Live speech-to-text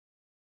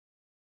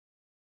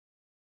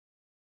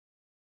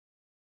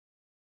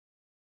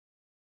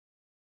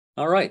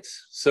All right.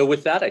 So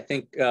with that, I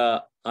think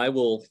I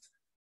will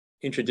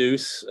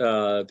introduce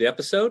the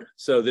episode.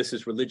 So this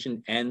is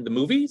Religion and the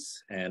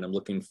Movies, and I'm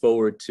looking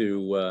forward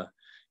to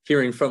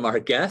hearing from our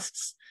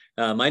guests.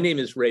 My name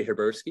is Ray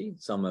Herbersky.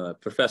 So I'm a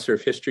professor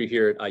of history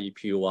here at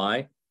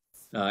IUPUI.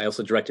 I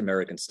also direct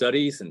American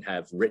Studies and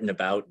have written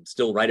about and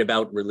still write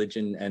about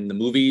religion and the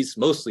movies,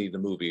 mostly the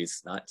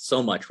movies, not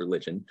so much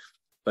religion.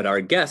 But our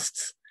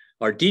guests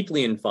are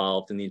deeply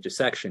involved in the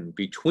intersection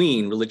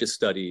between religious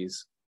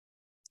studies,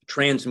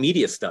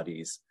 transmedia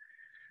studies,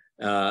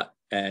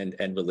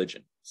 and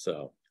religion.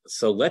 So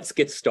let's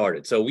get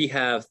started. So we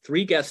have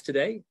three guests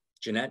today: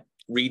 Jeanette,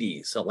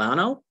 Reedy,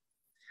 Solano,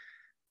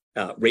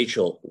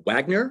 Rachel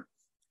Wagner,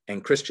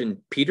 and Kristian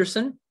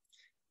Petersen.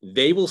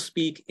 They will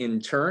speak in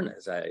turn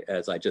as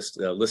I just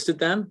listed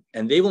them,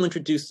 and they will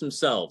introduce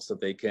themselves so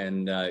they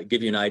can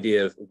give you an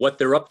idea of what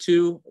they're up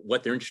to,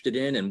 what they're interested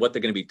in, and what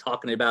they're going to be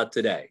talking about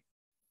today.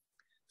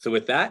 So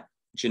with that,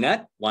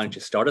 Jeanette, why don't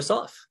you start us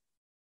off?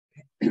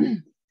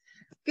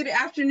 Good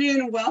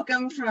afternoon and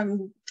welcome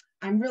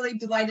I'm really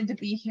delighted to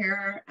be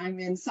here. I'm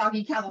in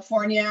Soggy,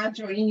 California,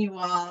 joining you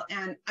all,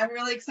 and I'm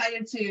really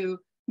excited to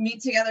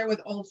meet together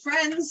with old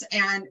friends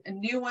and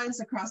new ones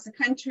across the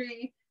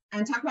country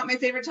and talk about my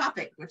favorite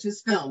topic, which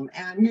is film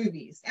and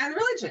movies and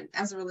religion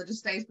as a religious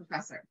studies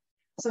professor.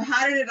 So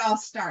how did it all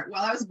start?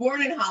 Well, I was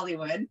born in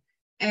Hollywood,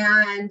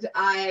 and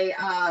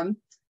I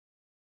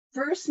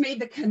first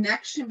made the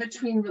connection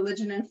between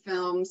religion and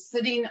film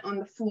sitting on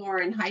the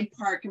floor in Hyde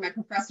Park in my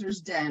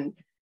professor's den,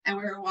 and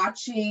we were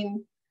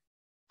watching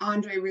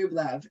Andrei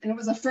Rublev. And it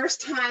was the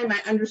first time I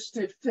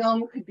understood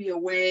film could be a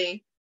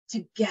way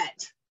to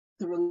get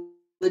the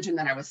religion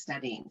that I was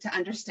studying, to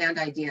understand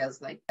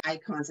ideas like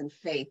icons and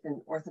faith and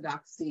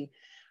orthodoxy.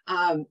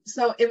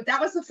 That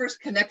was the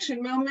first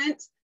connection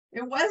moment.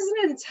 It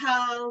wasn't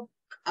until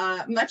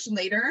much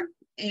later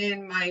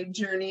in my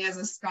journey as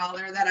a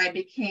scholar that I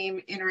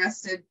became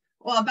interested.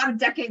 Well, about a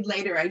decade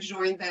later, I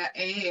joined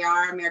the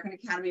AAR, American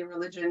Academy of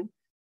Religion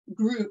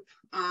group,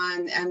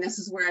 and this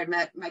is where I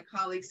met my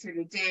colleagues here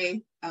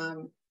today,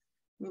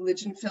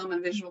 Religion, Film,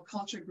 and Visual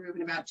Culture group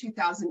in about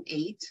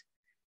 2008.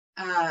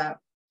 I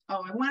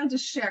wanted to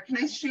share. Can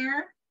I share?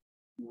 I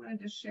wanted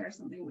to share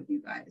something with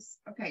you guys.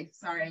 Okay,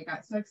 sorry, I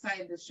got so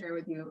excited to share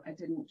with you, I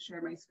didn't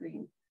share my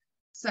screen.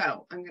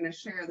 So I'm going to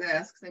share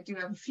this because I do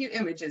have a few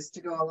images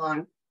to go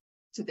along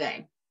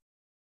today.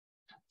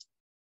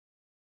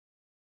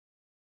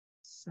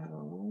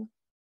 So,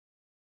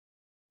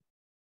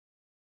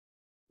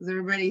 is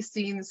everybody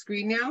seeing the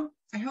screen now?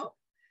 I hope.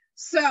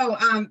 So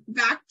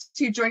back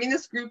to joining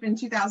this group in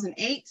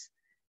 2008,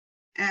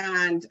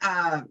 and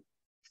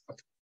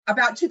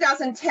about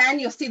 2010,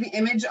 you'll see the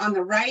image on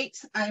the right.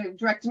 I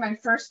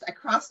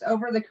crossed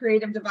over the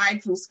creative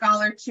divide from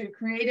scholar to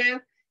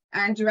creative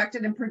and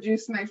directed and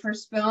produced my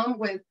first film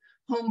with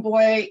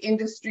Homeboy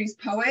Industries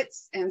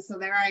Poets. And so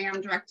there I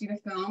am directing a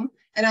film.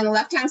 And on the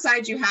left-hand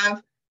side, you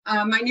have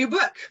my new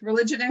book,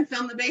 Religion and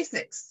Film, the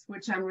Basics,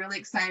 which I'm really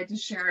excited to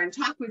share and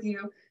talk with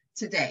you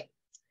today.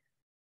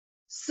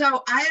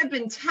 So I have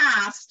been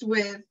tasked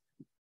with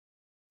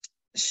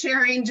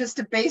sharing just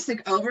a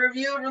basic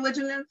overview of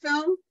religion and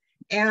film.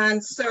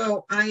 And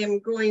so I am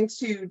going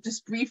to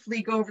just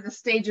briefly go over the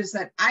stages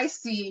that I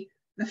see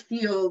the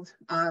field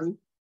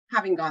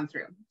having gone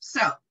through.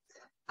 So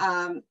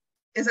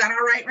is that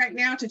all right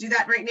now to do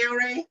that right now,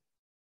 Ray?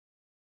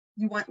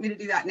 You want me to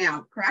do that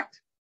now,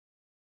 correct?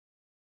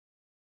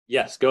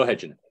 Yes, go ahead,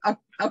 Jeanette.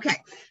 Okay,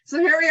 so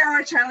here we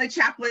are, Charlie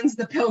Chaplin's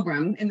The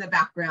Pilgrim in the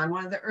background,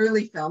 one of the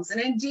early films.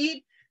 And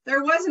indeed,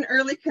 there was an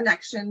early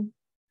connection.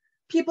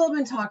 People have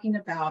been talking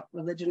about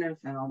religion and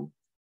film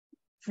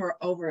for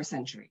over a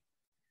century.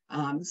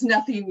 It's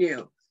nothing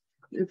new.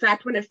 In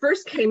fact, when it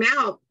first came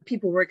out,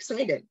 people were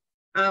excited.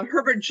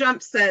 Herbert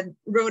Jump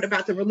wrote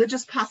about the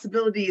religious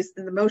possibilities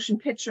in the motion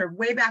picture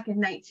way back in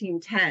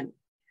 1910.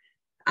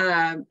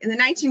 In the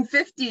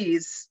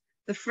 1950s,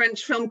 the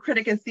French film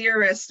critic and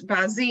theorist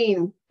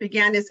Bazin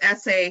began his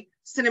essay,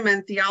 Cinema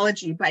and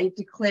Theology, by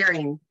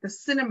declaring the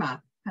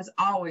cinema has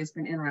always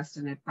been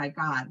interested in it by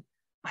God,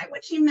 by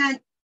which he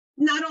meant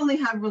not only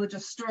have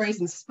religious stories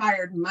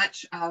inspired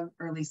much of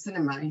early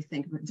cinema, you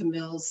think of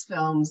DeMille's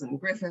films and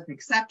Griffith,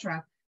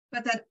 etc.,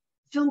 but that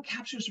film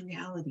captures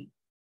reality,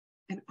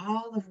 and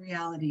all of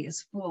reality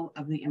is full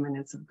of the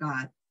immanence of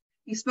God.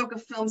 He spoke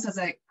of films as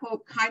a,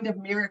 quote, kind of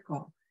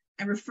miracle,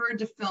 and referred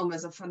to film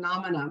as a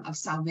phenomenon of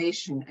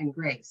salvation and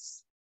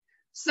grace.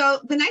 So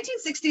the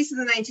 1960s to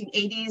the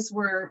 1980s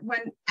were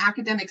when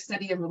academic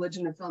study of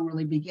religion and film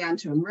really began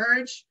to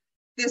emerge.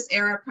 This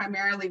era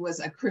primarily was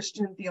a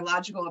Christian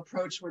theological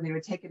approach where they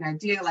would take an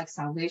idea like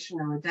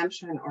salvation or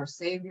redemption or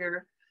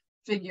savior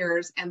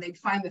figures, and they'd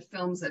find the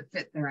films that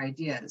fit their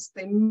ideas.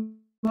 They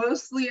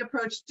mostly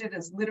approached it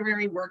as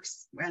literary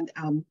works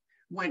and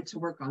went to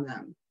work on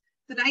them.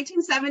 The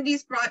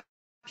 1970s brought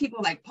people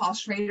like Paul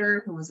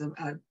Schrader, who was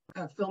a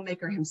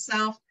filmmaker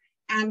himself,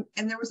 and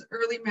there was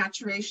early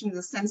maturation in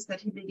the sense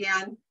that he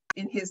began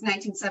in his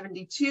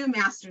 1972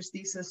 master's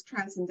thesis,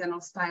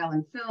 Transcendental Style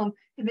in Film.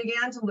 He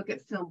began to look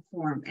at film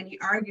form, and he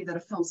argued that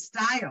a film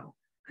style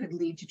could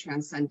lead to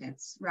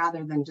transcendence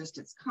rather than just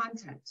its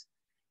content.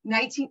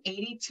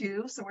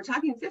 1982, so we're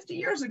talking 50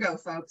 years ago,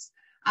 folks,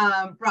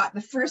 brought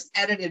the first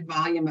edited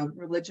volume of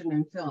Religion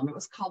in Film. It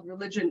was called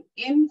Religion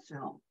in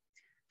Film,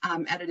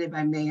 edited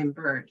by May and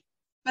Bird.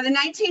 By the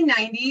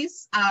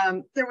 1990s,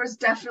 there was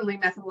definitely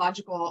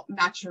methodological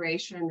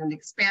maturation and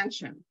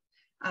expansion.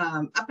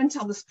 Up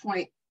until this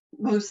point,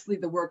 mostly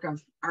the work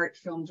of art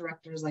film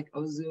directors like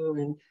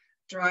Ozu and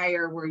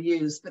Dreyer were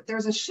used, but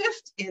there's a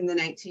shift in the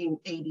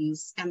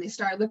 1980s, and they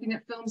started looking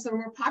at films that were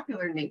more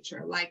popular in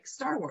nature, like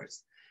Star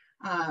Wars.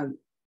 By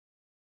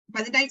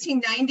the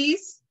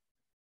 1990s,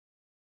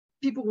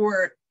 people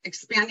were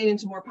expanding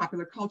into more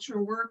popular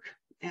culture work,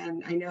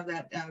 and I know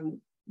that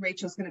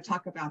Rachel's going to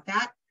talk about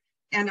that.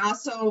 And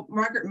also,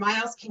 Margaret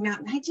Miles came out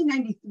in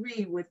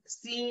 1993 with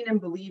Seeing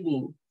and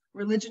Believing,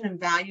 Religion and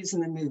Values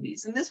in the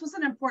Movies. And this was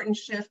an important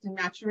shift in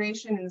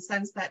maturation in the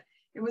sense that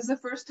it was the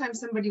first time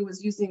somebody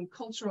was using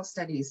cultural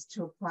studies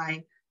to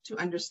apply to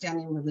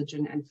understanding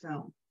religion and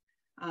film.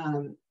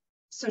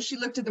 So she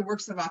looked at the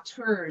works of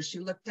auteurs, she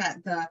looked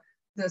at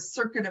the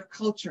circuit of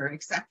culture,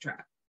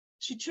 etc.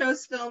 She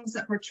chose films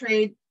that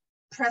portrayed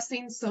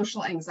pressing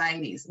social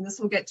anxieties. And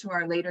this will get to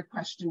our later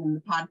question in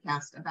the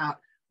podcast about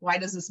why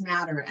does this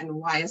matter and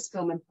why is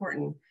film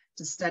important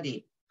to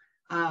study.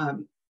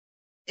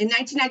 In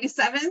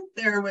 1997,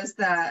 there was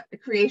the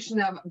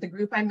creation of the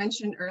group I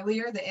mentioned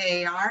earlier,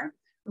 the AAR,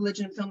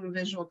 Religion, Film, and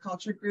Visual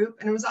Culture Group.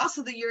 And it was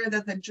also the year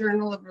that the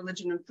Journal of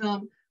Religion and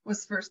Film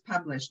was first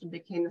published and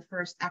became the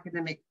first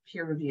academic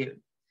peer-reviewed.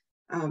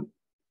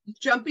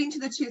 Jumping to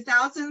the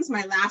 2000s,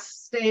 my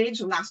last stage,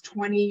 the last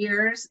 20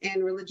 years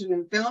in religion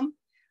and film,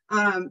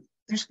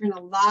 there's been a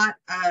lot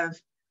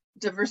of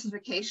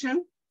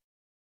diversification.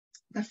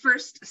 The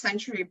first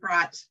century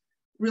brought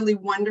really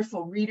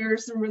wonderful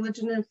readers in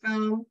religion and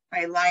film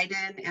by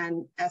Leiden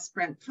and S.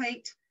 Brent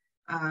Plate.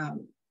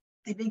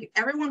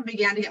 Everyone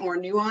began to get more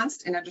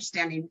nuanced in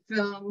understanding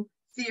film,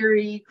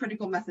 theory,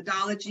 critical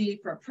methodology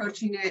for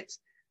approaching it.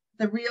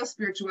 The Real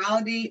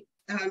Spirituality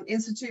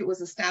Institute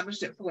was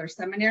established at Fuller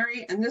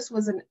Seminary, and this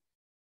was a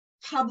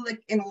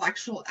public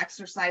intellectual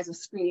exercise of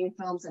screening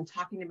films and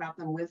talking about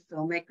them with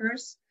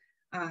filmmakers.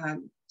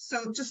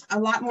 So just a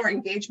lot more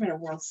engagement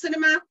of world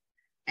cinema,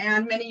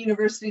 and many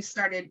universities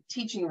started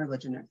teaching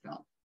religion and film.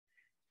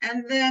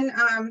 And then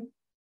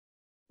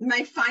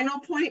my final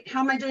point,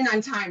 how am I doing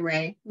on time,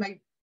 Ray? Am I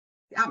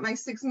out my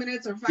 6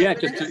 minutes or 5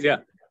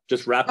 minutes?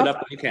 Just wrap it up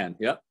when you can.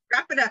 Yep.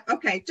 Wrap it up.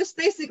 Okay, just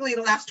basically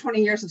the last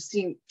 20 years have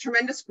seen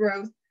tremendous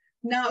growth.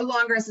 No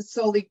longer is it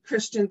solely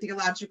Christian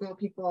theological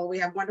people. We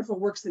have wonderful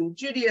works in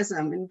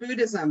Judaism and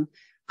Buddhism,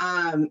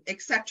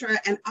 etc.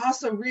 And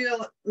also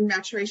real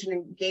maturation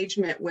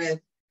engagement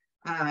with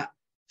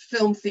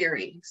film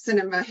theory,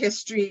 cinema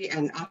history,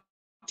 and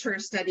auteur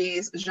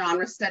studies,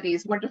 genre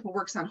studies, wonderful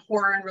works on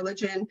horror and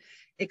religion,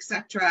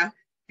 etc.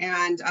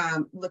 And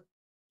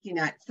looking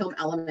at film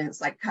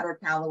elements like Cutter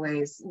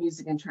Calloway's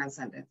Music and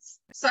Transcendence.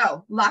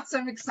 So lots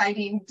of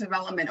exciting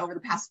development over the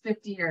past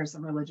 50 years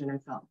of religion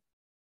and film.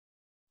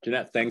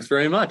 Jeanette, thanks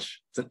very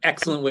much. It's an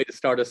excellent way to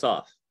start us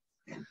off.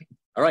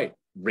 All right,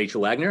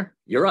 Rachel Wagner,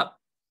 you're up.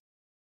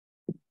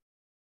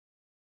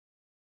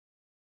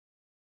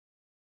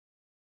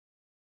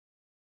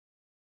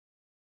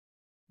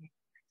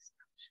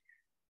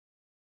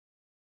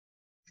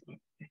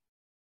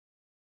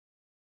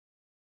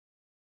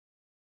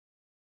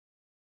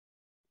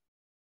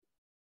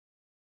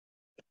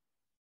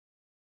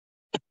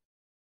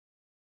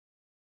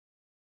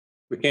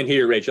 We can't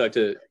hear you, Rachel. I have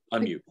to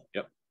unmute.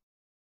 Yep.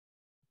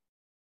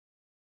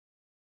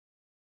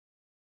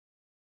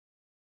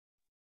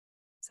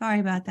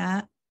 Sorry about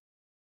that.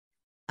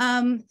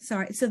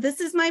 Sorry. So this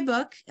is my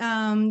book.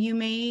 You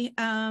may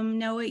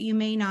know it, you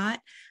may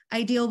not.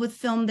 I deal with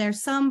film there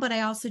some, but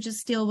I also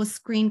just deal with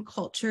screen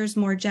cultures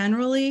more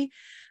generally.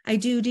 I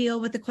do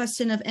deal with the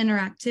question of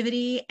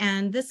interactivity,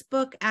 and this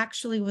book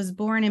actually was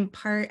born in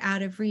part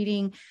out of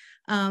reading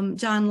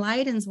John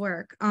Lydon's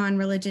work on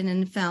religion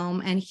and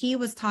film, and he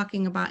was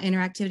talking about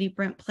interactivity.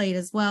 Brent Plate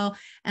as well,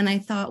 and I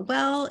thought,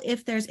 well,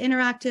 if there's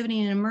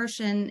interactivity and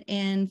immersion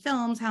in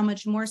films, how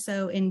much more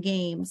so in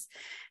games?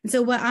 And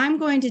so what I'm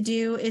going to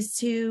do is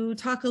to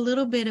talk a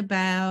little bit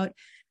about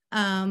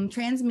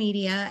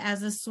transmedia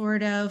as a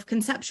sort of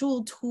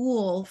conceptual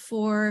tool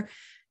for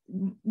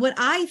what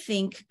I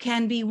think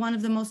can be one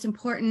of the most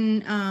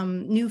important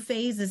new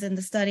phases in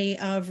the study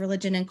of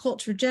religion and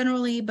culture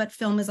generally, but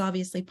film is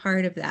obviously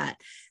part of that.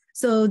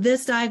 So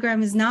this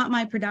diagram is not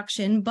my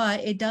production, but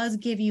it does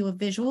give you a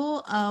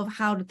visual of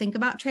how to think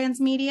about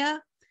transmedia.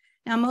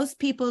 Now, most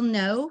people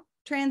know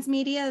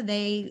transmedia.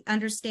 They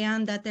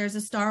understand that there's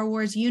a Star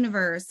Wars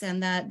universe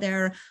and that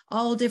there are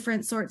all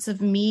different sorts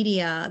of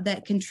media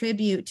that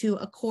contribute to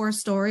a core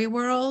story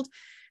world.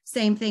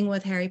 Same thing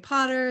with Harry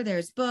Potter.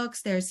 There's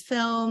books, there's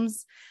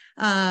films.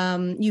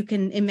 You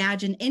can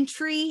imagine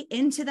entry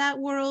into that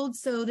world.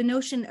 So the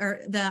notion or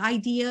the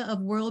idea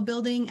of world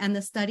building and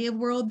the study of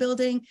world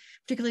building,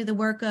 particularly the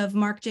work of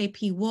Mark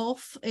J.P.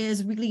 Wolf,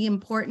 is really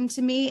important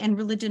to me. And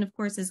religion, of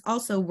course, is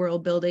also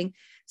world building.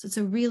 So it's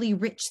a really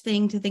rich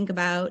thing to think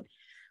about.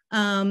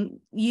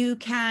 You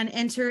can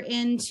enter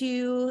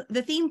into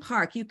the theme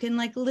park. You can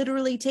like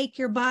literally take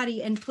your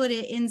body and put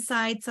it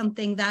inside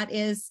something that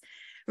is,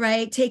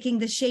 right, taking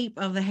the shape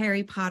of the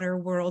Harry Potter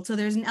world. So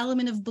there's an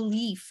element of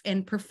belief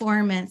and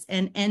performance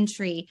and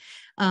entry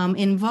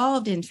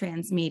involved in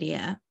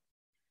transmedia.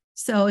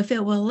 So if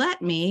it will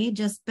let me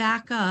just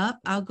back up,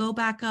 I'll go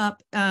back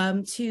up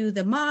to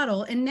the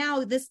model. And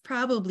now this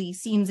probably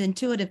seems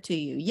intuitive to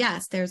you.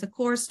 Yes, there's a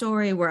core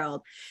story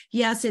world.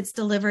 Yes, it's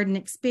delivered and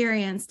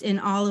experienced in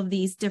all of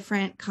these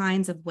different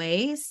kinds of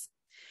ways.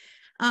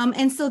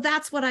 And so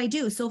that's what I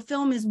do. So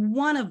film is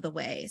one of the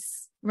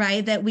ways,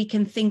 right, that we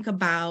can think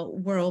about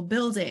world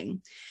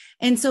building.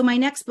 And so my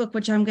next book,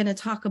 which I'm going to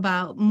talk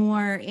about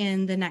more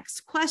in the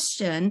next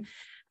question,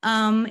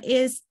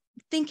 is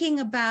thinking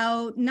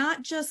about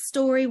not just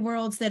story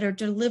worlds that are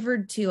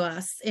delivered to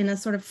us in a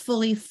sort of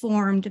fully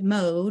formed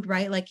mode,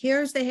 right? Like,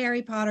 here's the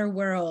Harry Potter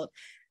world.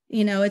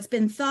 You know, it's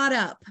been thought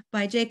up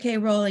by J.K.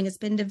 Rowling. It's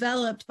been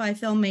developed by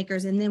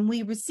filmmakers, and then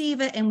we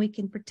receive it and we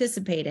can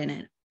participate in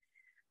it.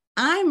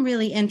 I'm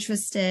really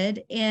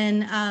interested in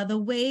the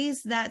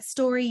ways that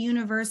story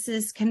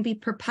universes can be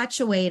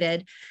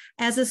perpetuated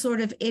as a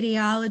sort of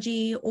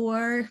ideology,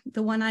 or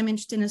the one I'm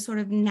interested in, a sort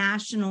of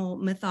national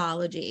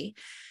mythology.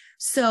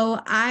 So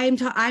I'm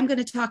going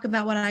to talk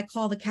about what I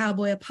call the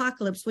cowboy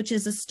apocalypse, which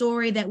is a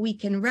story that we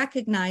can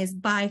recognize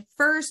by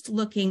first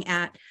looking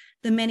at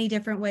the many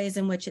different ways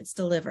in which it's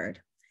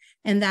delivered.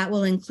 And that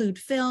will include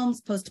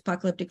films,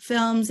 post-apocalyptic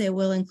films. It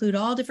will include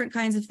all different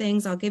kinds of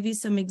things. I'll give you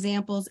some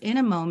examples in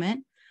a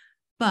moment,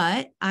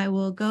 but I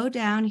will go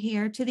down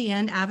here to the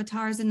end.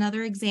 Avatar is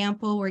another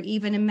example.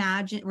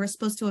 We're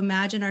supposed to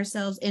imagine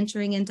ourselves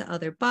entering into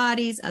other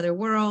bodies, other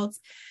worlds.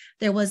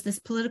 There was this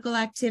political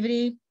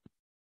activity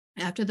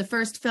after the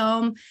first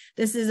film.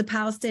 This is a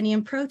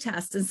Palestinian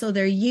protest. And so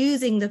they're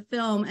using the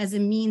film as a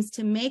means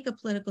to make a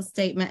political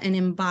statement and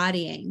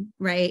embodying,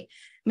 right,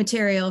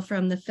 material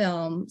from the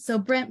film. So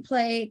Brent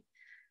Plate,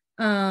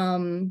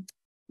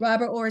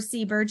 Robert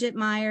Orsi, Birgit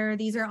Meyer,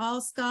 these are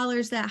all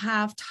scholars that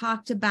have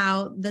talked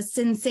about the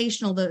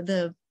sensational,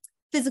 the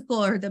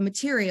physical or the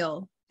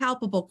material,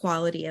 palpable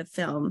quality of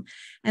film.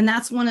 And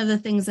that's one of the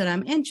things that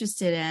I'm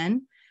interested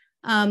in.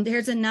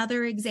 There's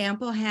another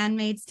example,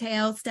 Handmaid's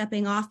Tale,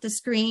 stepping off the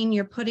screen.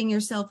 You're putting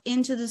yourself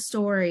into the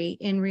story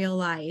in real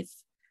life.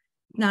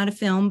 Not a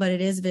film, but it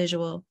is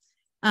visual,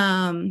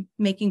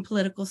 making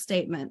political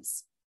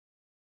statements.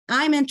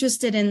 I'm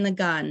interested in the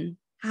gun.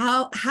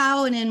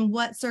 How and in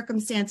what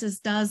circumstances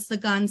does the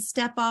gun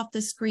step off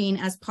the screen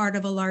as part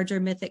of a larger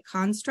mythic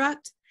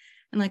construct?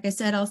 And like I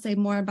said, I'll say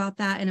more about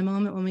that in a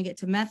moment when we get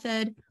to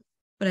method.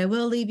 But I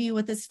will leave you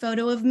with this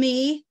photo of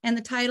me and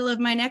the title of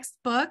my next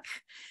book.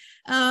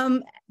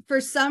 For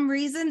some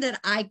reason that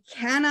I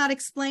cannot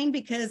explain,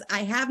 because I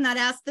have not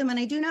asked them and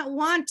I do not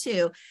want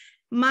to,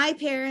 my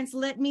parents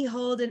let me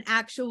hold an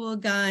actual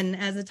gun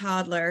as a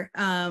toddler.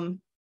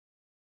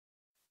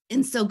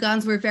 And so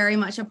guns were very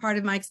much a part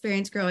of my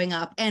experience growing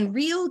up, and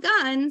real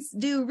guns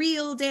do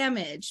real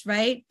damage,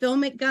 right?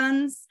 Filmic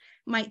guns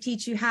might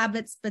teach you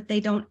habits, but they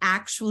don't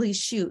actually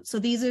shoot. So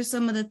these are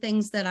some of the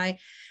things that I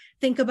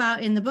think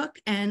about in the book,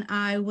 and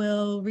I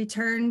will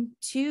return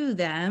to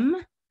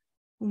them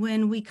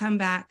when we come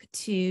back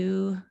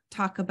to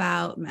talk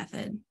about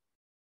method.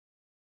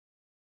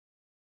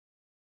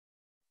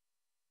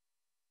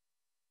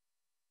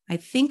 I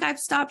think I've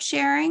stopped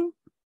sharing.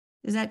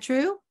 Is that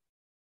true?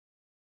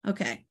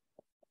 Okay.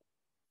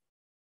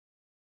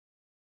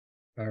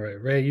 All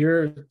right, Ray,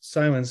 you're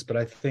silenced, but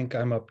I think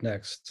I'm up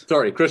next.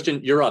 Sorry,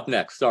 Kristian, you're up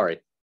next. Sorry.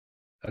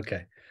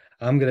 Okay.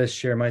 I'm going to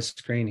share my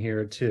screen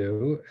here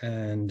too,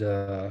 and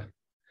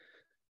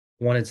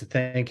wanted to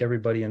thank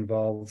everybody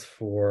involved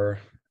for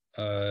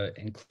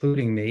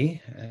including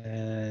me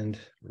and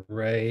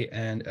Ray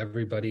and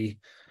everybody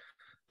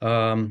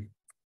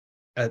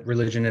at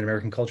Religion and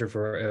American Culture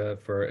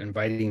for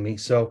inviting me.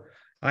 So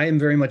I am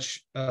very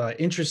much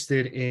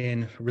interested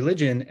in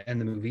religion and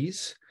the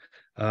movies,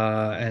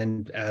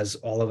 and as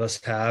all of us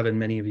have, and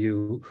many of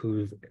you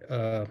who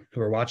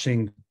are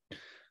watching,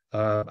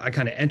 I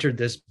kind of entered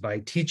this by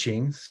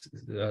teaching,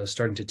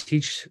 starting to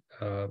teach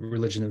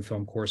religion and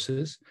film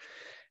courses.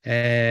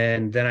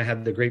 And then I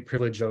had the great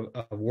privilege of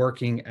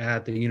working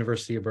at the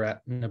University of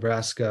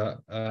Nebraska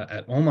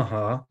at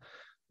Omaha,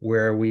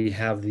 where we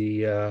have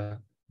the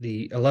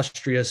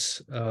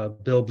illustrious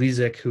Bill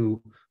Blazek,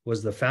 who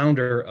was the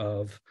founder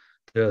of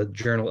the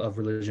Journal of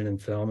Religion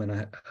and Film,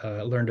 and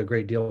I learned a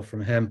great deal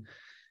from him.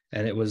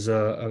 And it was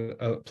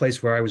a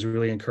place where I was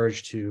really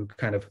encouraged to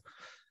kind of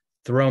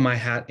throw my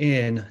hat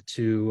in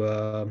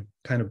to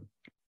kind of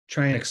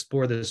try and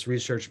explore this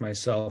research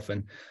myself.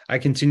 And I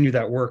continue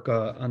that work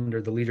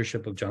under the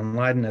leadership of John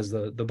Lydon as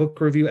the book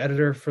review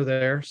editor for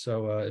there.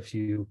 So if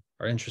you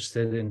are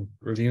interested in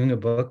reviewing a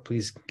book,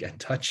 please get in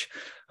touch.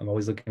 I'm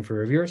always looking for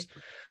reviewers.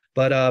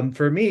 But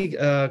for me,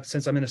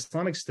 since I'm in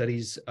Islamic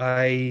studies,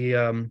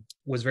 I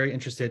was very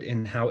interested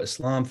in how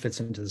Islam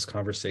fits into this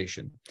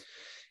conversation.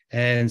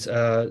 And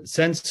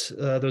since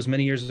those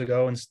many years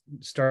ago and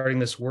starting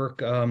this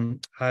work,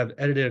 I've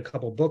edited a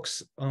couple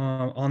books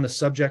on the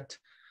subject,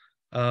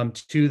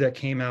 two that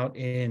came out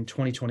in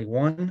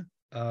 2021,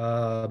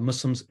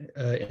 Muslims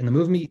in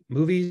the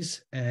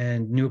movies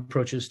and New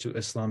Approaches to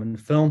Islam in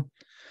Film.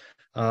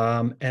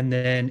 And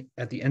then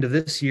at the end of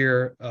this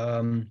year,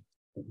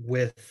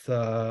 with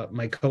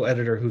my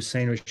co-editor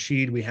Hussein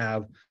Rashid, we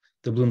have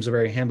the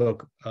Bloomsbury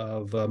Handbook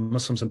of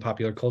Muslims in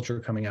Popular Culture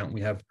coming out, and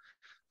we have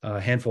a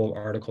handful of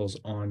articles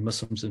on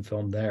Muslims in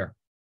film there.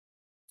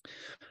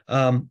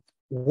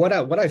 What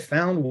I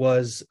found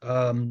was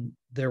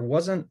there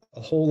wasn't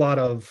a whole lot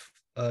of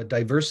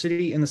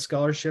diversity in the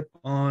scholarship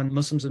on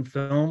Muslims in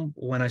film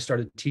when I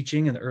started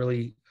teaching in the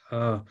early,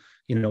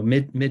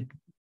 mid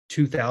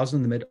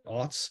 2000, the mid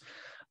aughts.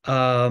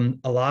 A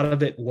lot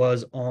of it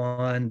was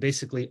on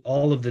basically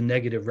all of the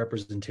negative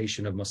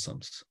representation of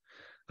Muslims,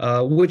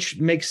 which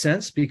makes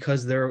sense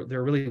because there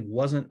really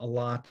wasn't a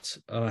lot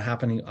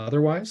happening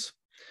otherwise.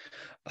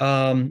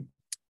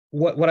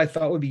 What I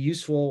thought would be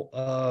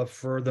useful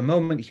for the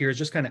moment here is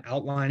just kind of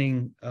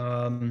outlining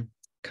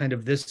kind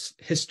of this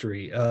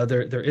history.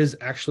 There is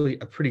actually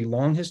a pretty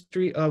long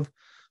history of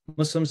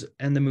Muslims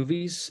and the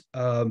movies,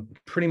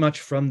 pretty much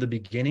from the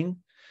beginning.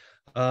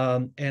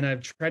 And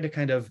I've tried to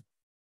kind of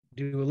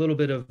do a little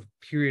bit of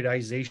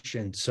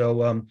periodization.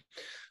 So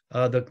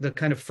the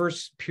kind of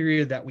first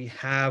period that we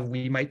have,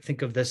 we might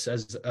think of this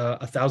as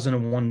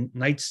 1001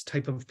 Nights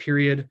type of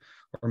period,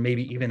 or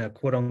maybe even a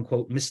quote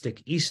unquote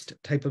Mystic East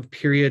type of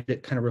period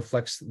that kind of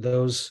reflects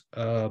those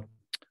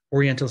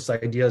Orientalist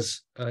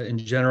ideas in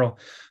general.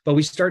 But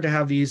we start to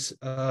have these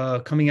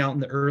coming out in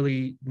the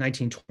early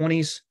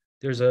 1920s.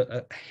 There's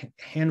a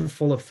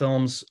handful of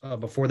films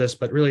before this,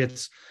 but really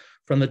it's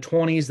from the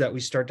 20s that we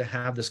start to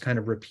have this kind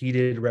of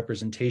repeated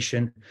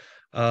representation.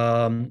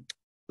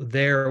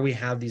 There we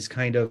have these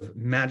kind of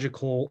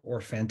magical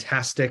or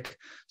fantastic,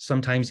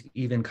 sometimes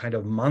even kind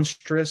of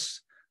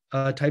monstrous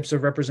types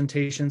of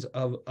representations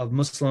of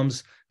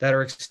Muslims that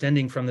are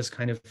extending from this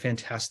kind of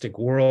fantastic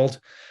world.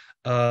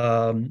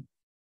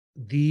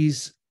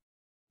 These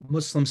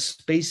Muslim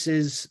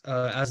spaces,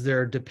 as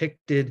they're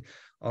depicted,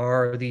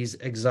 are these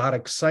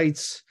exotic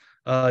sites,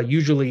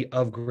 usually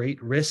of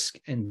great risk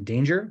and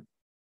danger.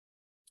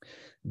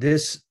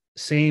 This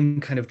same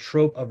kind of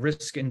trope of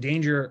risk and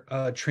danger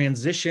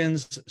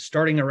transitions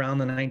starting around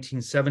the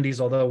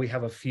 1970s, although we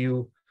have a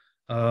few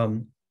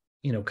kind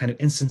of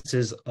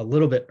instances a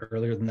little bit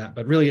earlier than that,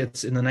 but really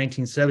it's in the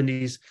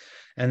 1970s.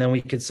 And then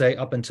we could say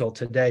up until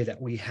today that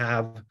we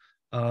have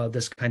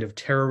this kind of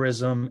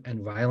terrorism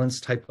and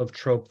violence type of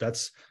trope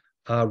that's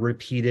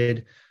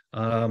repeated.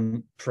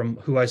 From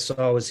who I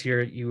saw was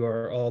here, you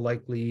are all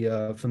likely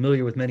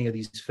familiar with many of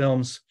these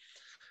films.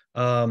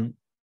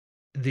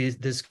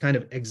 This kind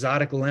of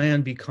exotic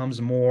land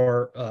becomes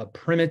more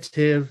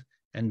primitive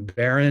and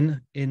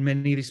barren in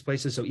many of these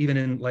places. So even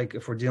in, like,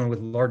 if we're dealing with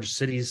large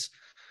cities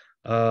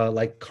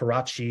like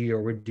Karachi,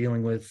 or we're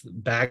dealing with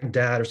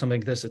Baghdad or something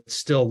like this, it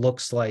still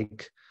looks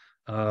like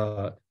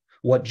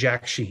what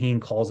Jack Shaheen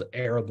calls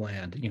Arab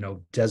land,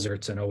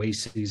 deserts and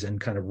oases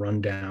and kind of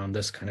rundown,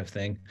 this kind of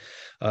thing.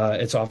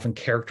 It's often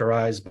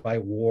characterized by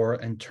war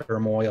and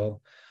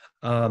turmoil.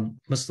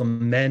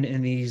 Muslim men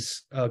in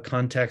these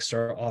contexts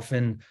are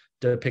often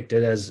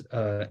depicted as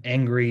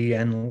angry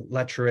and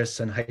lecherous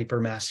and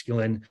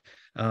hyper-masculine,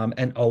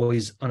 and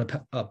always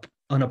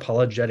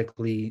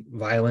unapologetically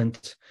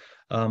violent.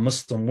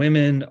 Muslim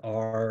women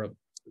are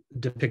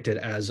depicted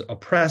as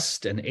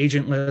oppressed and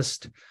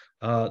agentless.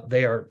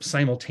 They are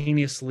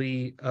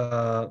simultaneously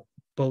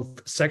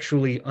both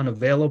sexually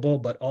unavailable,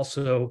 but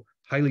also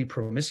highly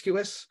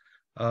promiscuous,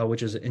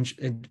 which is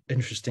an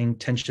interesting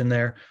tension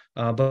there,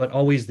 but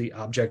always the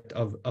object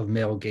of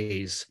male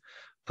gaze.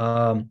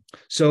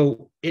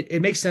 So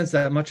it makes sense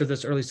that much of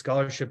this early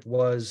scholarship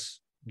was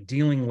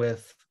dealing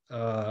with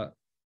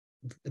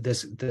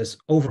this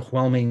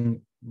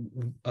overwhelming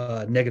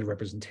negative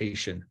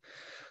representation.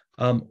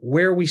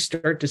 Where we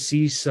start to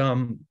see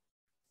some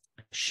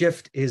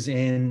shift is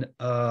in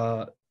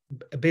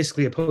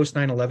basically a post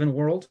 9/11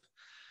 world.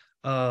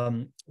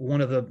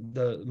 One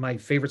of my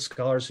favorite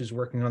scholars who's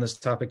working on this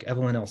topic,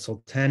 Evelyn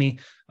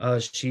El-Sultani,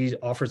 she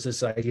offers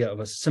this idea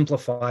of a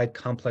simplified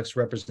complex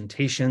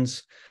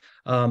representations.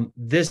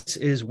 This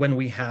is when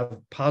we have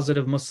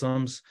positive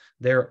Muslims,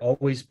 they're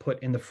always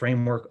put in the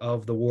framework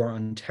of the war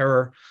on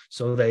terror.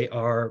 So they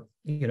are,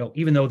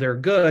 even though they're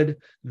good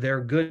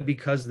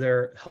because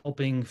they're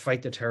helping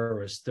fight the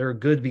terrorists. They're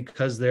good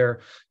because they're,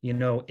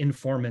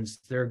 informants.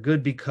 They're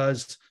good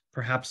because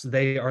perhaps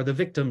they are the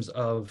victims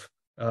of,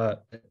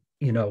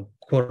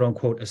 quote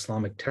unquote,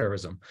 Islamic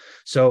terrorism.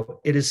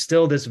 So it is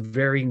still this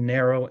very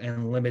narrow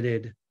and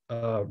limited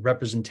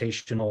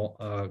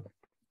representational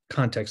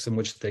context in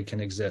which they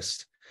can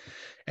exist.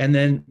 And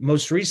then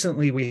most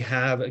recently, we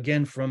have,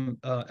 again, from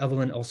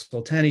Evelyn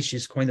El-Sultani,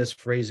 she's coined this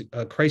phrase,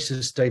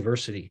 crisis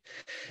diversity.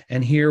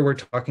 And here we're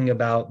talking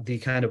about the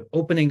kind of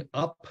opening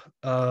up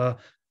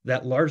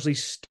that largely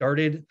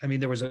started. I mean,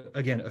 there was,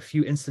 again, a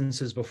few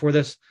instances before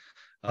this,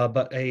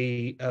 but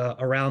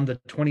around the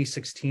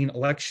 2016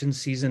 election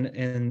season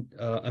in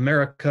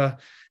America,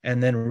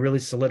 and then really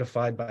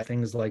solidified by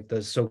things like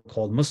the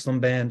so-called Muslim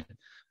ban,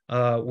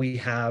 we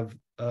have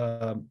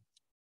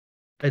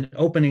an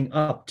opening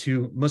up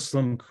to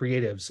Muslim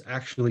creatives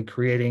actually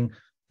creating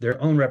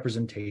their own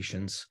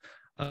representations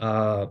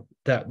that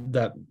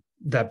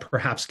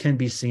perhaps can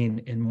be seen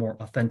in more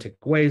authentic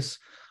ways.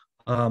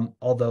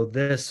 Although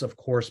this, of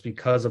course,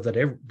 because of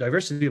the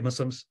diversity of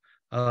Muslims,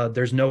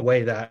 there's no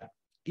way that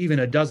even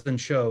a dozen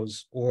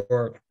shows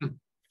or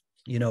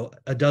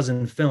a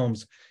dozen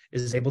films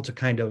is able to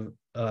kind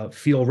of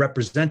feel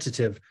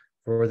representative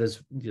for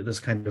this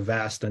kind of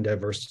vast and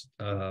diverse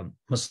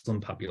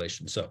Muslim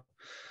population. So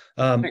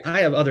I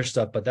have other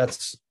stuff, but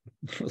that's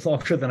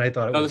longer than I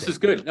thought it would. No, this is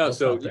good. No,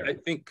 so I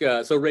think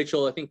so,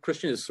 Rachel. I think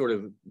Kristian has sort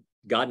of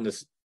gotten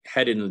us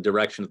headed in the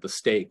direction of the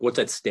stake. What's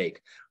at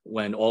stake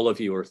when all of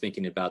you are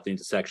thinking about the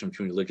intersection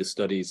between religious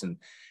studies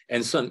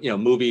and some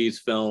movies,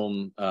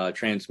 film,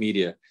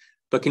 transmedia.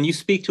 But can you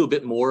speak to a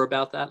bit more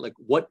about that? Like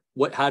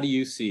how do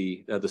you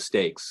see the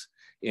stakes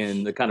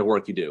in the kind of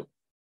work you do?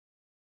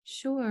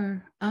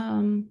 Sure.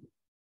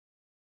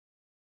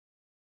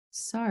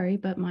 Sorry,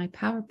 but my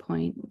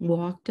PowerPoint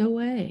walked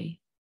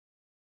away.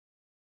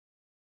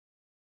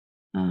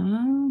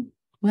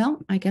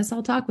 Well, I guess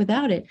I'll talk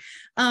without it.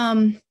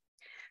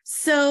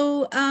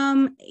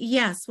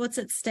 Yes, what's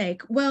at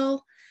stake?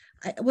 Well,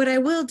 what I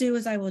will do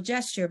is I will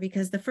gesture,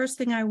 because the first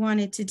thing I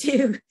wanted to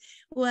do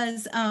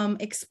was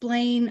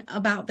explain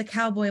about the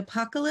cowboy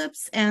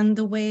apocalypse and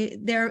the way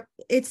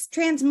it's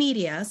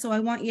transmedia. So I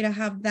want you to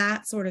have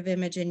that sort of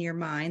image in your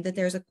mind, that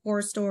there's a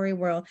core story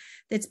world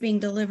that's being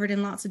delivered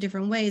in lots of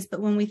different ways. But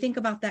when we think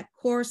about that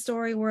core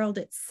story world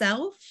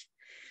itself,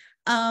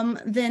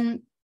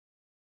 then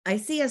I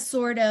see a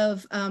sort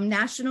of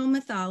national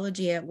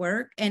mythology at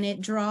work, and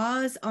it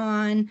draws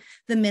on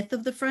the myth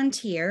of the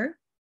frontier.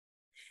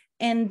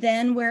 And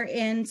then we're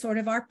in sort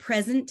of our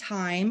present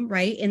time,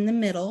 right, in the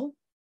middle,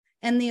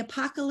 and the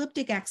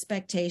apocalyptic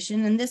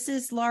expectation. And this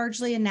is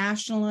largely a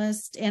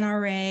nationalist,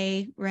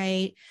 NRA,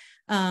 right,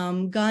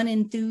 gun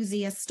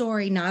enthusiast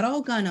story. Not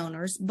all gun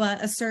owners,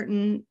 but a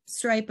certain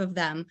stripe of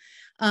them.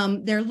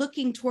 They're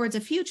looking towards a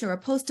future, a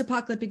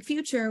post-apocalyptic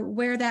future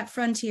where that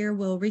frontier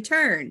will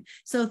return.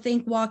 So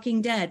think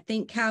Walking Dead,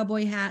 think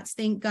cowboy hats,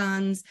 think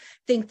guns,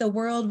 think the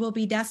world will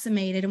be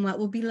decimated and what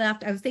will be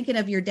left. I was thinking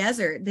of your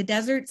desert. The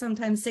desert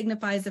sometimes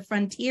signifies the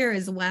frontier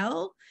as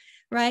well,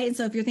 right? And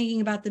so if you're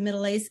thinking about the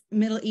Middle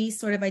East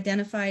sort of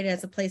identified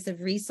as a place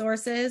of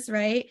resources,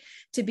 right,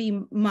 to be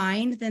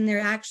mined, then there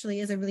actually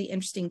is a really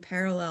interesting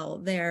parallel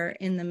there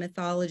in the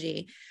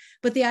mythology.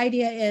 But the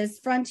idea is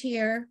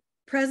frontier,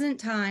 present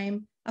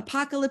time,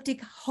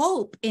 apocalyptic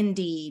hope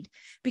indeed,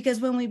 because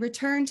when we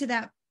return to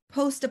that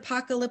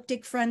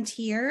post-apocalyptic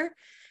frontier,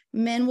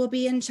 men will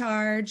be in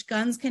charge,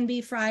 guns can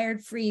be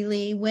fired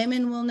freely,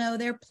 women will know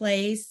their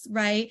place,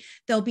 right?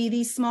 There'll be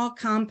these small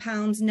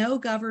compounds, no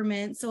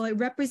government. So it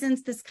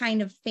represents this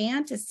kind of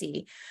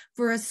fantasy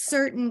for a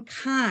certain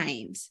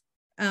kind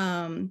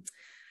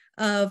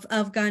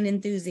of gun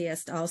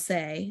enthusiast, I'll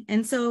say.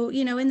 And so,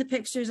 in the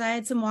pictures, I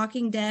had some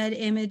Walking Dead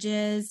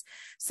images,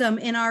 some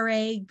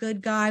NRA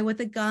good guy with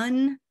a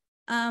gun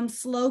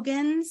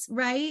slogans,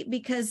 right?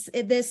 Because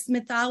this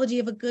mythology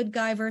of a good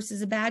guy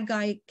versus a bad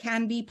guy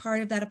can be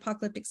part of that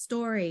apocalyptic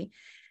story.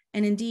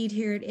 And indeed,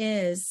 here it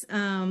is,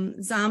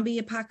 zombie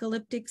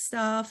apocalyptic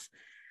stuff.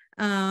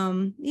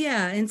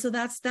 And so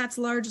that's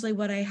largely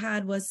what I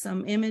had, was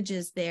some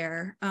images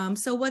there.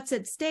 So what's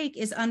at stake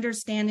is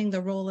understanding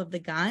the role of the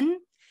gun.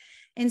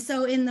 And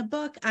so in the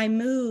book, I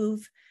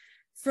move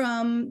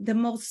from the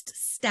most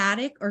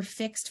static or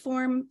fixed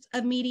form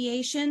of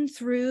mediation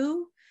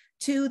through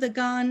to the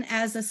gun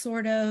as a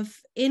sort of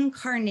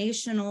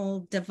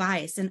incarnational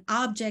device, an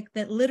object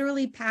that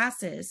literally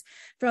passes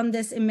from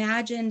this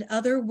imagined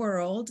other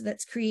world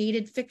that's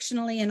created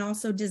fictionally and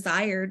also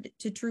desired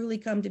to truly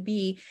come to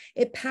be.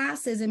 It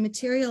passes and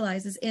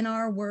materializes in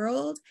our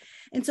world.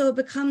 And so it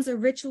becomes a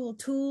ritual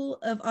tool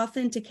of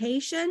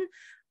authentication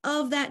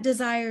of that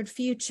desired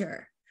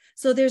future.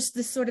 So there's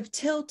this sort of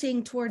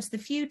tilting towards the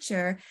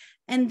future,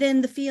 and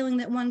then the feeling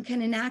that one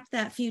can enact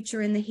that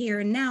future in the here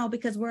and now,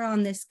 because we're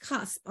on this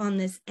cusp, on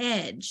this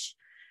edge,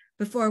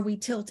 before we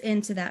tilt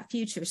into that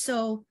future.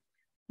 So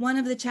one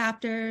of the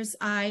chapters,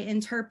 I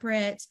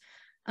interpret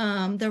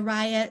the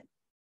riot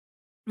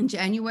on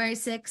January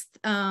 6th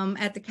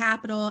at the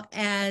Capitol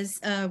as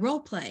a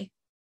role play,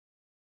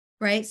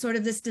 right? Sort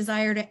of this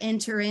desire to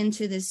enter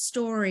into this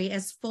story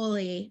as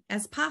fully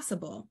as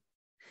possible.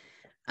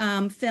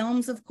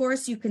 Films, of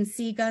course, you can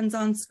see guns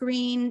on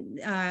screen.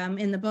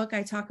 In the book,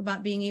 I talk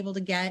about being able to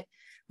get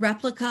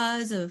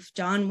replicas of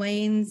John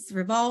Wayne's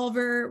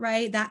revolver,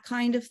 right? That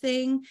kind of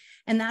thing.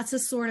 And that's a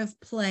sort of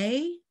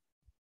play.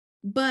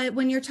 But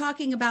when you're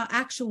talking about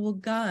actual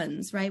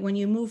guns, right? When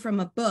you move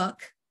from a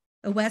book,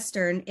 a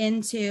Western,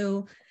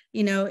 into,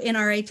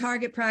 NRA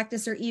target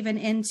practice, or even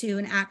into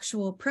an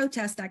actual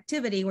protest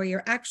activity where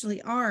you're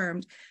actually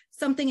armed,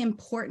 something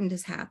important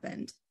has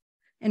happened.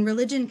 And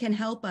religion can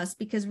help us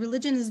because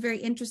religion is very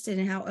interested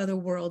in how other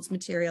worlds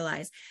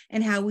materialize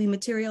and how we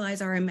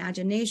materialize our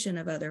imagination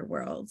of other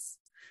worlds.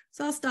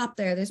 So I'll stop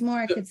there. There's more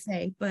I could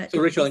say, but. So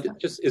Rachel,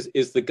 just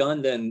is the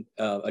gun then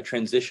a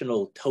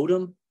transitional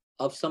totem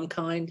of some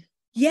kind?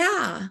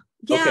 Yeah.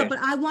 Yeah, Okay. but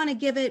I want to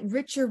give it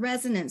richer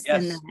resonance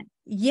than that.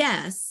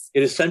 Yes.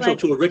 It is central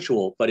to a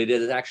ritual, but it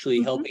is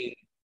actually helping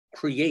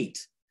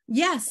create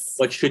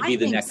what should be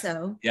the next.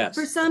 So. Yes.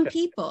 For some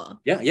people.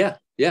 Yeah.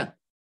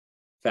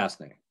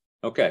 Fascinating.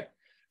 Okay.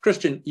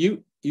 Kristian,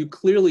 you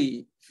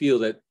clearly feel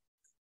that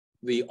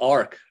the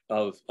arc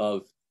of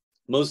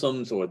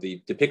Muslims or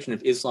the depiction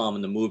of Islam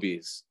in the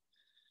movies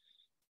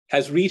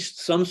has reached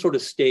some sort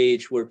of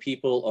stage where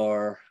people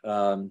are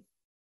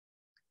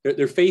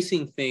they're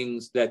facing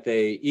things that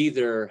they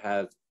either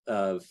have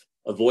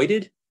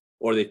avoided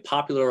or they've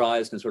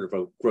popularized in sort of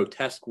a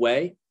grotesque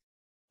way.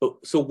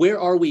 So where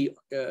are we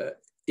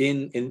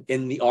in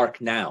the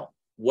arc now?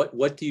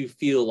 What do you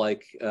feel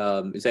like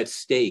is at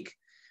stake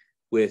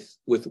with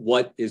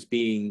what is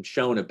being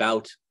shown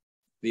about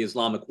the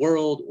Islamic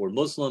world or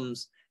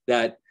Muslims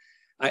that,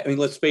 I mean,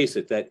 let's face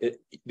it, that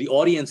the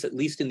audience, at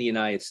least in the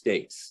United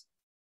States,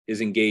 is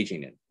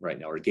engaging in right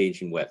now, or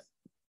engaging with?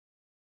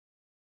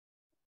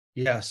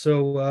 Yeah.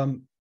 So,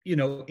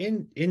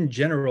 in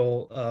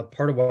general,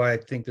 part of why I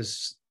think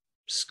this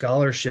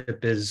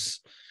scholarship is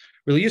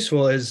really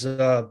useful is,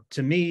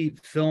 to me,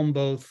 film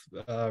both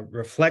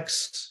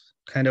reflects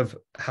kind of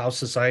how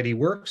society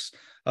works,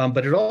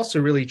 but it also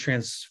really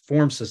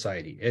transforms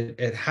society.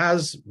 It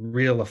has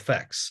real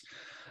effects.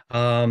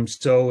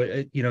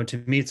 So,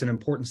 to me, it's an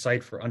important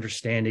site for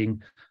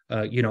understanding,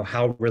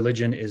 how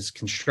religion is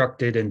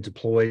constructed and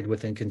deployed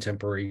within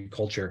contemporary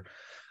culture.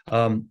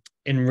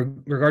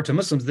 In regard to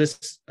Muslims,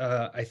 this,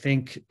 I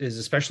think, is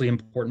especially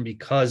important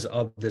because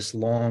of this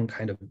long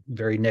kind of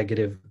very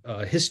negative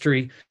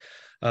history.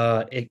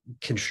 It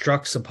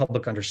constructs a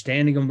public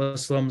understanding of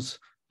Muslims.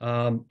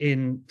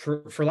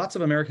 For lots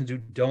of Americans who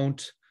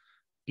don't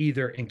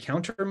either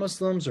encounter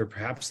Muslims or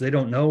perhaps they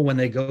don't know when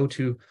they go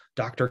to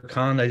Dr.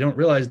 Khan, they don't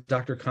realize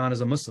Dr. Khan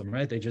is a Muslim,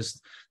 right? They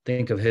just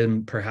think of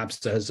him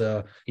perhaps as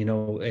a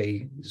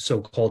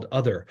so-called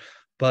other.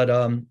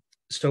 But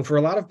so for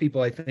a lot of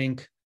people, I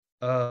think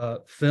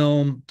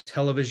film,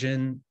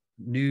 television,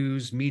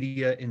 news,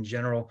 media in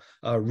general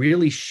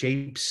really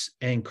shapes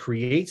and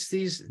creates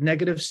these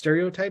negative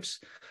stereotypes,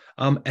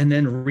 and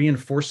then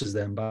reinforces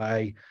them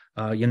by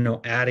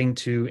adding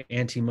to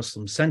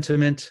anti-Muslim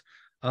sentiment,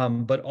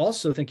 but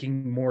also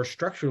thinking more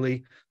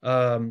structurally,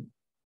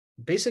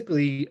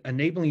 basically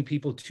enabling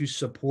people to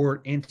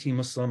support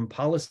anti-Muslim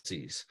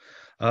policies.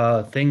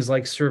 Things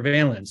like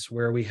surveillance,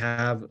 where we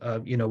have,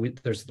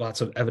 there's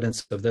lots of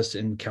evidence of this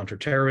in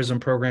counterterrorism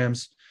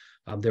programs.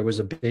 There was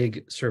a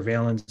big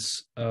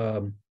surveillance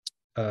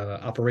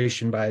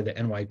operation by the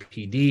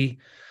NYPD.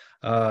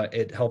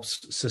 It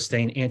helps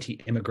sustain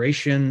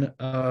anti-immigration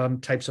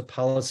types of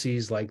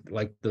policies like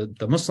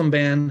the Muslim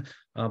ban,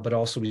 but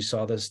also we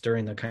saw this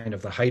during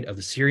the height of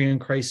the Syrian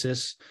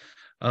crisis.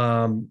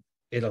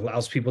 It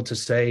allows people to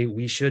say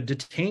we should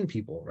detain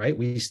people, right?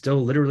 We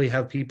still literally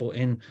have people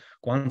in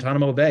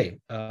Guantanamo Bay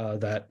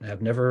that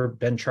have never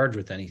been charged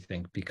with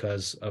anything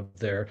because of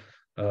their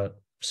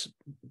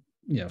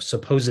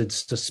supposed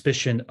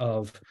suspicion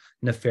of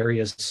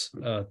nefarious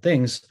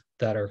things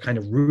that are kind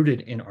of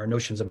rooted in our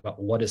notions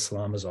about what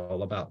Islam is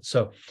all about.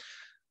 So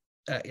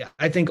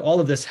I think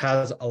all of this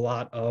has a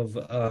lot of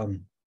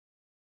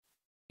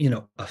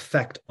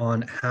effect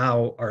on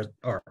how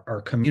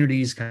our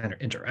communities kind of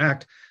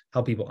interact,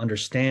 how people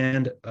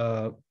understand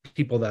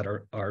people that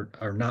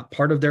are not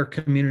part of their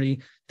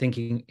community,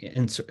 thinking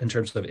in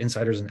terms of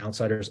insiders and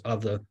outsiders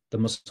of the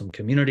Muslim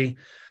community.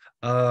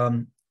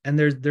 And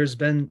there's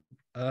been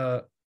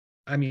a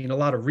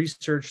lot of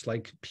research,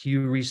 like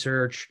Pew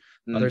Research,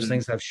 other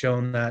things have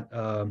shown that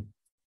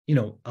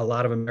a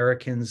lot of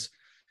Americans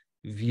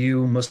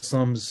view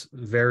Muslims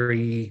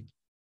very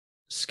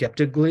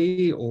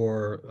skeptically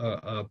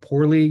or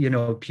poorly.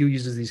 Pew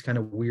uses these kind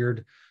of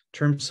weird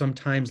terms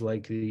sometimes,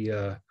 like the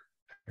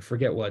I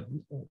forget what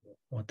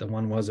the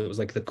one was. It was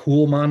like the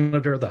cool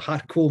monitor, the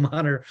hot cool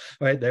monitor,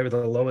 right? They were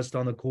the lowest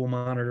on the cool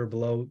monitor,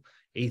 below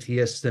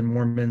atheists and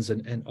Mormons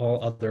and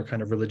all other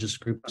kind of religious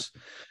groups.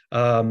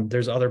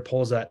 There's other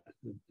polls that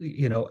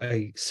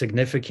a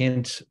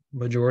significant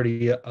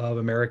majority of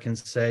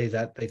Americans say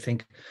that they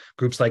think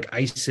groups like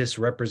ISIS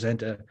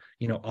represent a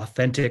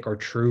authentic or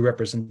true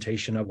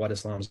representation of what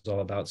Islam is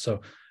all about.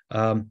 So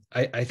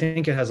I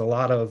think it has a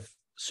lot of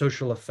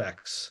social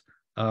effects.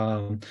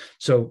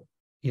 So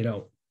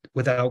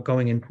without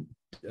going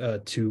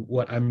into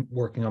what I'm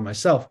working on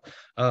myself,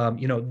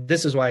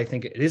 this is why I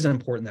think it is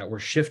important that we're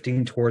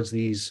shifting towards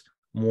these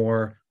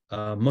more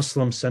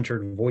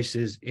Muslim-centered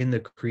voices in the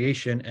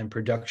creation and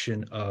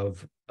production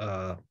of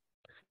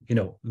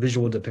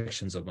visual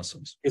depictions of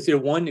Muslims. Is there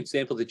one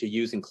example that you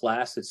use in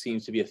class that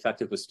seems to be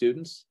effective with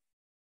students?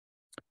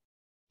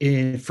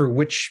 For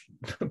which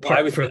part?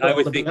 Well, I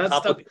would think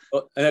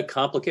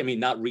complicated. I mean,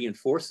 not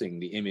reinforcing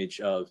the image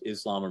of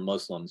Islam or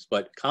Muslims,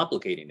 but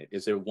complicating it.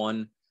 Is there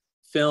one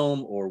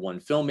film or one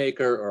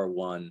filmmaker or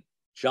one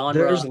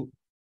genre?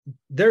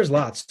 There's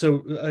lots.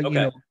 So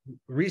Okay.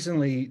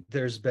 Recently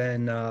there's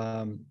been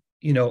a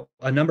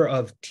number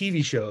of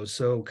TV shows.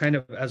 So kind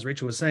of as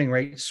Rachel was saying,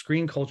 right,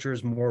 screen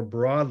cultures more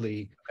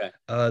broadly. Okay.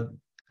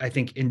 I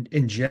think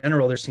in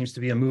general there seems to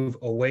be a move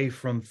away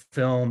from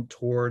film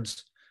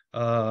towards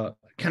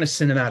kind of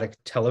cinematic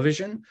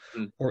television,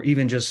 or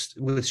even just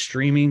with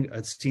streaming.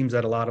 It seems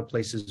that a lot of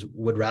places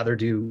would rather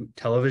do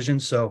television.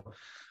 So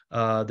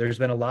there's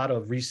been a lot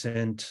of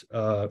recent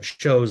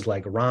shows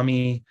like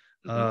Rami.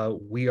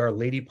 We Are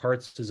Lady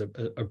Parts is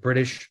a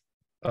British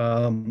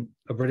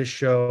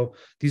show.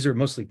 These are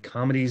mostly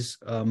comedies.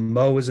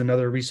 Mo is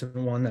another recent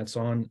one that's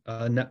on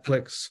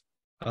Netflix.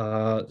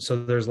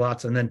 So there's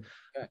lots, and then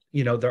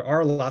there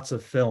are lots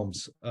of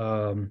films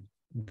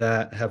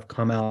that have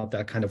come out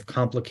that kind of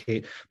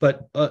complicate,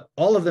 but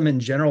all of them in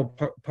general,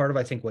 part of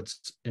I think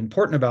what's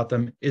important about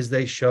them is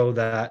they show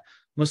that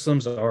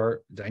Muslims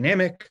are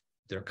dynamic,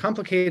 they're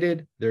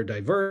complicated, they're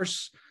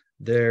diverse.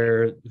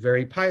 They're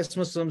very pious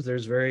Muslims.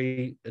 There's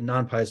very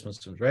non-pious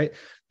Muslims, right?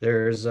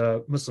 There's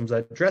Muslims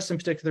that dress in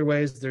particular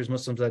ways. There's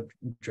Muslims that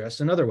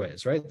dress in other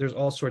ways, right? There's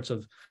all sorts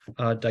of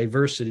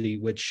diversity,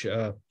 which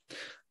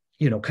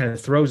kind of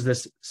throws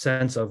this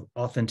sense of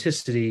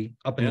authenticity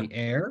up in the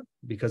air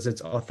because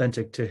it's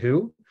authentic to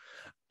who.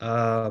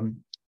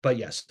 But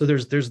yes, so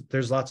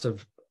there's lots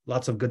of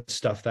good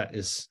stuff that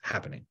is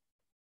happening.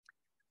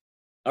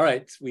 All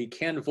right, we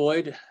can't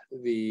avoid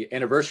the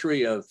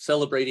anniversary of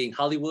celebrating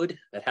Hollywood.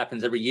 That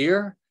happens every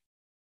year.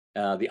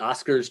 The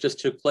Oscars just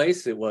took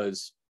place. It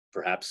was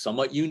perhaps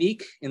somewhat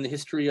unique in the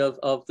history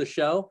of the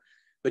show.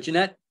 But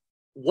Jeanette,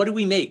 what do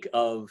we make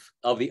of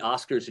the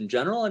Oscars in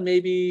general, and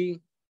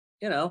maybe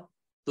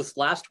this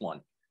last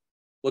one?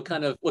 What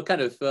kind of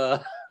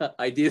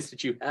ideas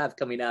did you have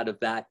coming out of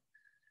that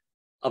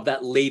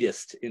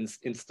latest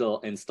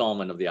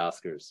installment of the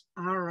Oscars?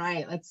 All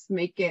right, let's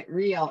make it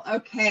real.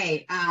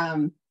 Okay,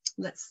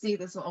 let's see.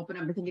 This will open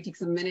up. I think it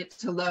takes a minute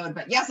to load,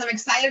 but yes, I'm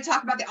excited to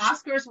talk about the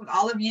Oscars with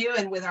all of you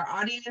and with our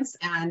audience.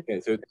 And okay,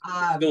 so it's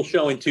still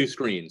showing two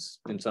screens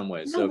in some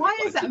ways. So why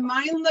is that?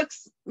 Mine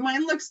looks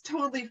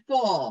totally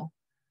full.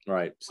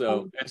 Right.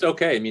 So it's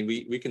okay. I mean,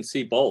 we can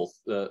see both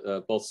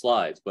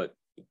slides, but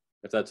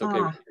if that's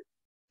okay.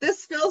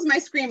 This fills my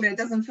screen, but it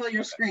doesn't fill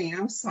your screen.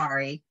 I'm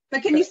sorry.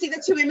 But can you see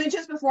the two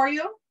images before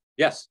you?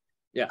 Yes.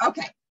 Yeah.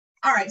 Okay.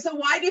 All right. So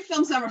why do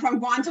films suffer from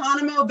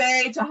Guantanamo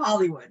Bay to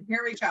Hollywood?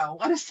 Here we go.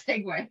 What a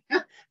segue.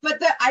 But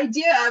the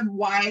idea of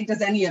why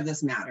does any of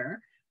this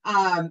matter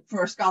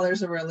for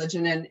scholars of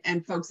religion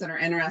and folks that are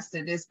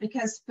interested is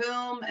because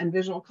film and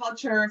visual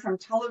culture, from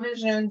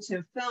television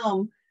to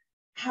film,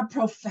 have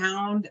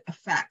profound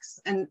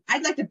effects. And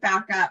I'd like to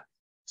back up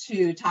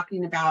to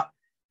talking about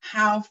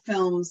how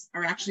films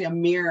are actually a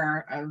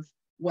mirror of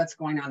what's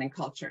going on in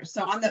culture.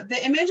 So on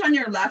the image on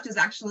your left is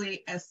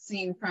actually a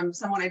scene from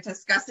someone I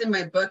discussed in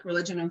my book,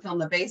 Religion and Film,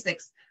 The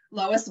Basics,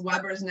 Lois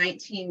Weber's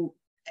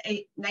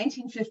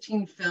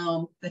 1915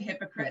 film, The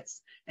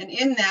Hypocrites. And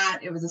in that,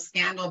 it was a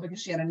scandal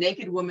because she had a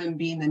naked woman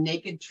being the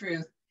naked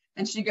truth.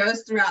 And she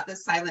goes throughout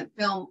this silent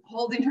film,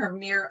 holding her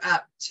mirror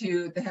up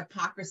to the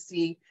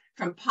hypocrisy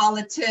from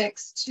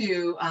politics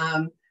to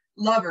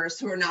lovers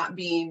who are not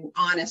being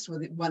honest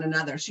with one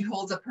another. She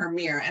holds up her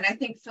mirror. And I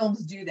think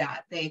films do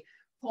that. They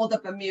hold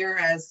up a mirror,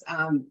 as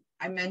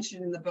I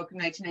mentioned in the book in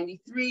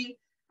 1993,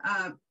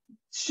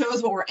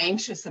 shows what we're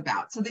anxious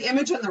about. So the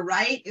image on the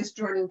right is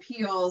Jordan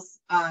Peele's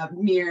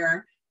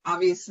mirror.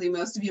 Obviously,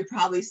 most of you have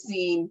probably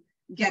seen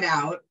Get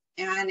Out.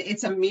 And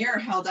it's a mirror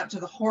held up to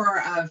the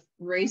horror of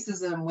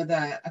racism with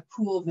a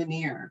cool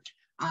veneer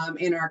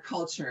in our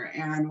culture,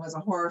 and was a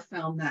horror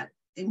film that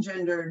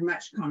engendered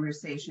much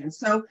conversation.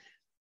 So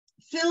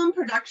film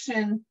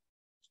production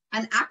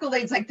and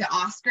accolades like the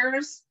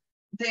Oscars,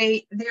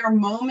 they are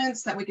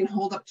moments that we can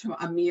hold up to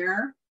a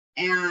mirror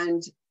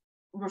and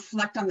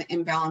reflect on the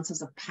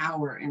imbalances of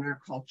power in our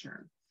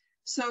culture.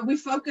 So we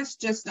focus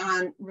just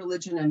on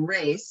religion and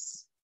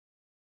race.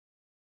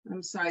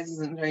 I'm sorry, this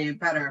isn't very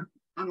better.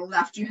 On the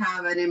left, you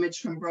have an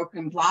image from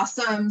Broken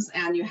Blossoms,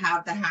 and you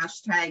have the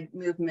hashtag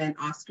movement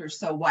Oscars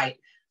So White.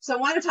 So I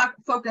want to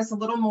focus a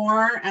little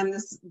more, and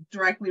this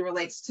directly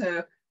relates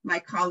to my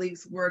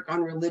colleagues' work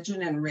on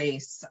religion and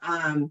race.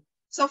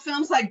 So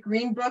films like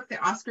Green Book, the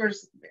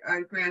Oscars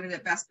granted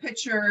it Best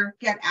Picture,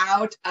 Get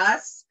Out,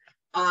 Us,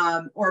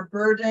 or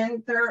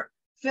Burden, they're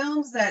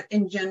films that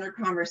engender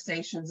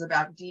conversations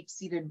about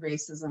deep-seated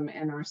racism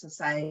in our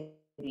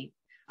society.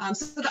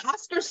 So the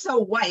Oscars So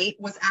White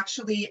was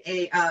actually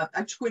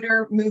a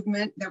Twitter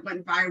movement that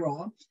went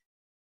viral.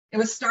 It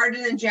was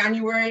started in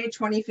January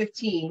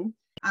 2015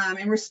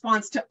 in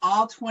response to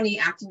all 20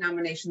 acting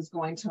nominations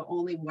going to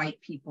only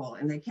white people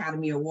in the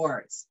Academy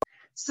Awards.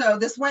 So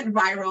this went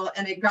viral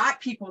and it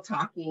got people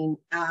talking,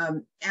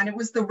 and it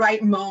was the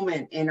right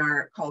moment in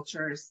our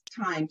culture's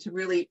time to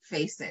really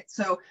face it.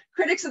 So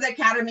critics of the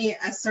Academy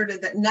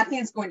asserted that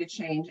nothing's going to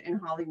change in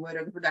Hollywood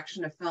or the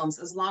production of films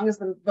as long as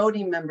the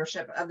voting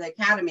membership of the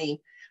Academy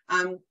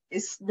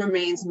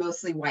remains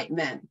mostly white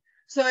men.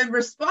 So in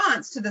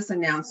response to this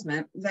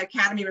announcement, the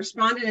Academy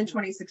responded in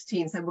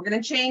 2016, said, we're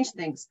going to change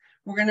things.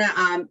 We're going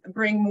to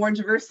bring more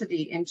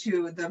diversity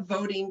into the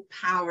voting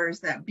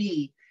powers that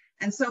be.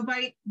 And so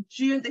by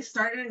June, they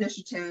started an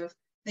initiative.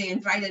 They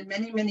invited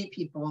many, many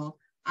people.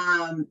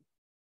 The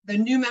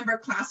new member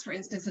class, for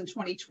instance, in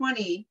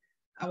 2020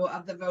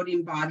 of the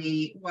voting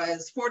body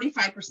was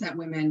 45%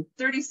 women,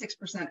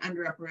 36%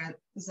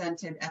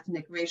 underrepresented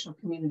ethnic racial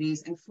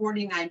communities, and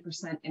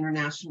 49%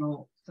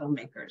 international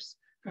filmmakers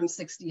from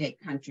 68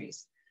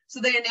 countries. So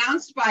they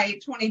announced by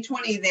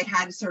 2020 they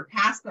had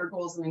surpassed their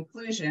goals of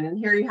inclusion. And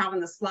here you have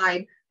on the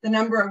slide, the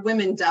number of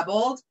women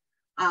doubled.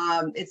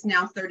 It's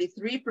now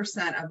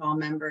 33% of all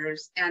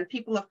members, and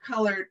people of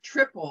color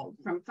tripled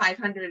from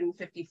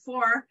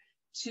 554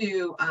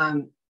 to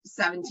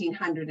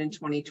 1,700 in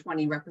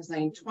 2020,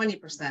 representing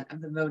 20%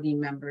 of the voting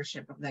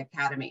membership of the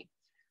Academy.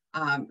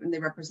 And they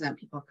represent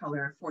people of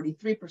color,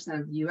 43%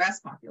 of the US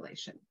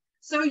population.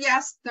 So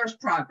yes, there's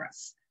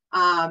progress.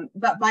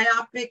 But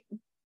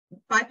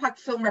BIPOC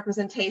film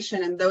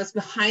representation and those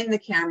behind the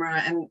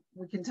camera, and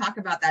we can talk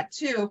about that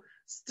too,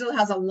 still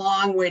has a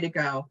long way to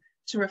go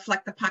to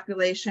reflect the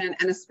population,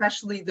 and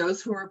especially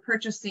those who are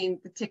purchasing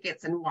the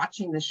tickets and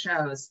watching the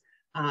shows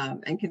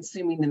and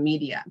consuming the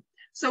media.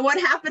 So what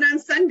happened on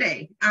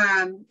Sunday?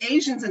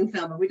 Asians in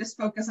film, we just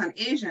focus on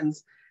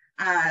Asians.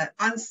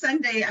 On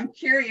Sunday, I'm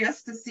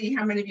curious to see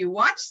how many of you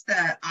watched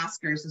the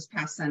Oscars this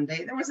past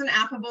Sunday. There was an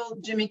affable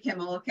Jimmy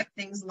Kimmel, kept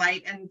things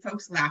light and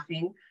folks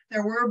laughing.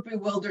 There were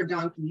bewildered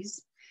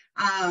donkeys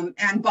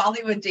and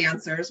Bollywood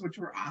dancers, which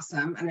were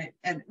awesome.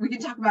 And we can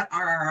talk about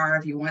RRR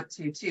if you want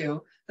to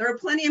too. There were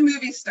plenty of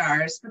movie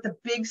stars, but the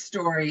big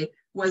story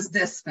was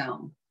this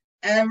film,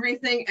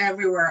 Everything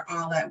Everywhere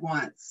All at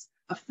Once.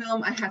 A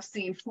film I have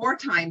seen 4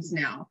 times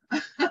now,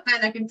 and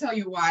I can tell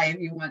you why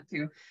if you want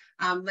to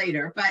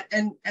later, but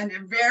and a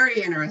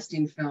very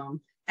interesting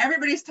film.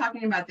 Everybody's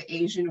talking about the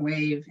Asian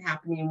wave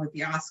happening with the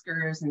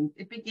Oscars, and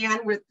it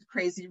began with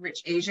Crazy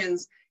Rich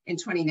Asians in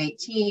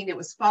 2019. It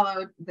was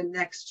followed the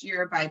next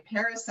year by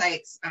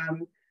Parasites,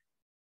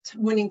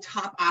 winning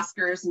top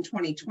Oscars in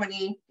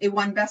 2020. It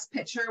won Best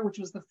Picture, which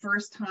was the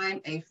first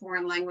time a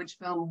foreign language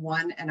film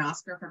won an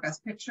Oscar for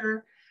Best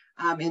Picture.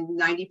 In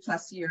 90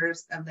 plus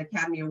years of the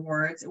Academy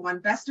Awards. It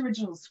won Best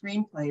Original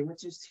Screenplay,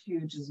 which is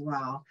huge as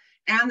well.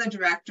 And the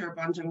director,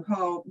 Bong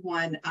Joon-ho,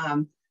 won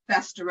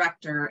Best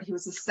Director. He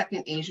was the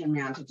second Asian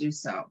man to do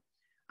so.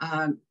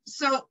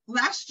 So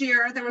last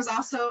year, there was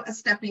also a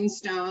stepping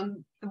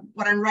stone.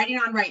 What I'm writing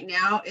on right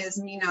now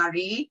is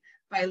Minari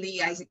by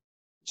Lee Isaac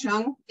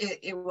Chung.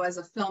 It was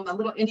a film, a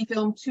little indie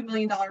film, $2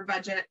 million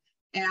budget.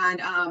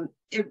 And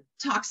it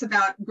talks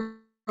about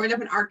growing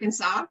up in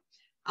Arkansas,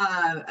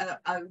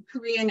 a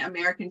Korean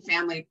American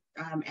family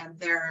and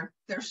their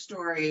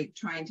story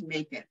trying to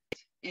make it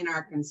in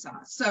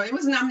Arkansas. So it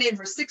was nominated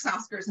for 6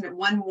 Oscars and it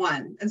won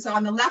 1. And so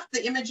on the left,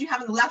 the image you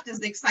have on the left is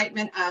the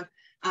excitement of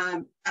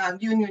Yoon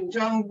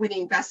Yoon-jung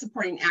winning Best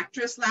Supporting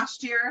Actress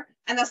last year.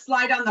 And the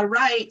slide on the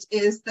right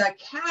is the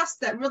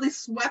cast that really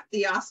swept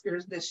the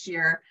Oscars this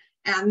year.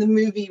 And the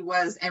movie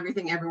was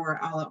Everything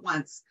Everywhere All at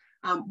Once.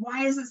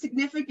 Why is it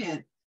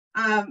significant?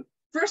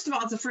 First of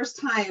all, it's the first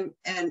time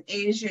an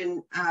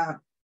Asian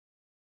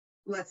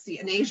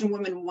an Asian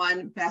woman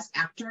won Best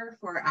Actor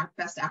for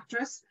Best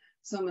Actress.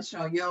 So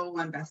Michelle Yeoh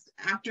won Best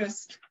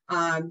Actress.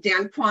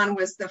 Dan Kwan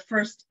was the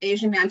first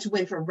Asian man to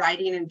win for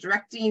writing and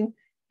directing.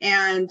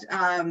 And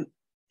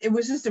it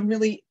was just a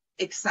really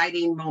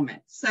exciting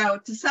moment. So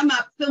to sum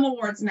up, film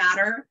awards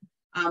matter.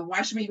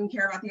 Why should we even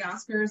care about the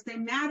Oscars? They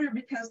matter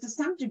because to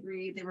some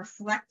degree, they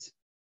reflect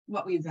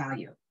what we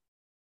value,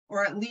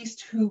 or at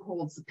least who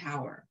holds the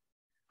power.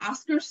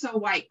 Oscar So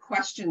White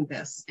questioned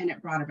this, and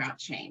it brought about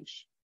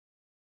change.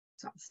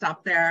 So I'll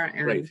stop there.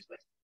 And great.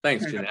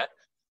 Thanks, Jeanette.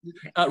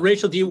 Okay.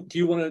 Rachel, do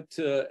you want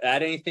to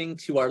add anything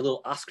to our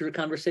little Oscar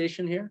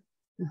conversation here?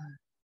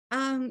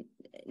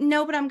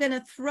 No, but I'm going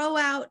to throw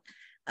out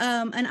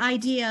an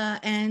idea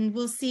and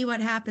we'll see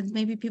what happens.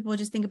 Maybe people will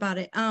just think about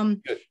it.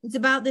 It's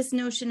about this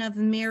notion of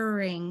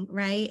mirroring,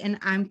 right? And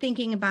I'm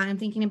thinking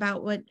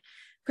about what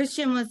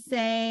Kristian was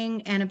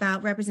saying and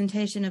about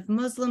representation of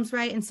Muslims,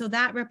 right? And so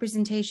that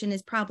representation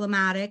is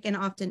problematic and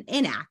often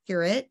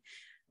inaccurate,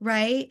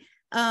 right?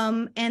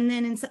 And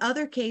then in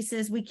other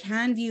cases, we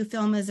can view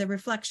film as a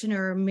reflection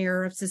or a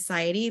mirror of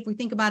society. If we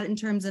think about it in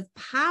terms of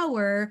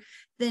power,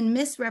 then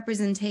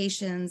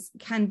misrepresentations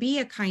can be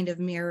a kind of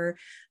mirror.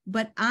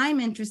 But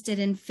I'm interested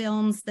in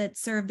films that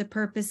serve the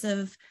purpose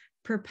of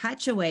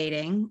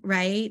perpetuating,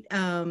 right?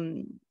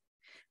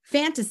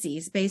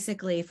 Fantasies,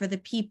 basically, for the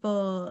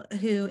people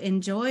who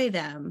enjoy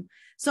them.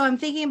 So I'm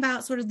thinking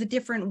about sort of the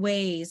different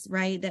ways,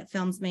 right, that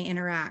films may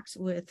interact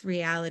with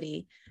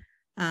reality.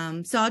 So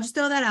I'll just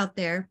throw that out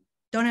there.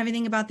 Don't have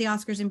anything about the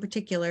Oscars in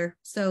particular,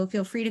 so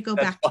feel free to go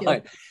back to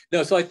it.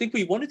 No, so I think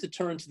we wanted to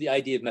turn to the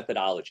idea of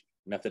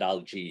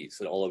methodologies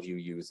that all of you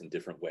use in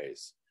different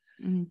ways.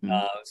 Mm-hmm.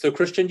 So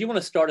Kristian, do you want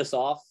to start us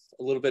off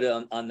a little bit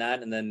on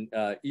that? And then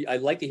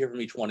I'd like to hear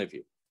from each one of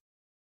you.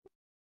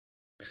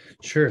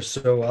 Sure.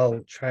 So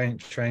I'll try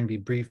and be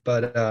brief,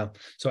 but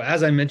so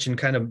as I mentioned,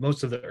 kind of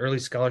most of the early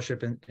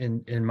scholarship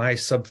in my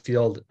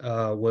subfield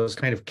was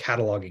kind of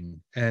cataloging,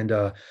 and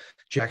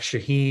Jack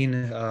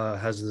Shaheen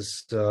has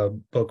this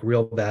book,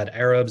 Real Bad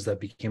Arabs, that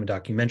became a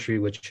documentary,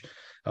 which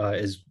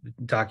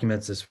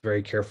documents this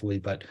very carefully.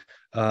 But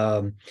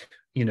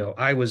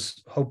I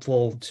was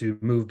hopeful to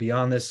move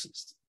beyond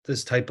this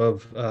type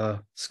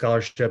of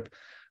scholarship.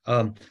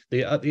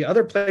 The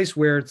other place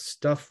where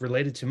stuff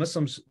related to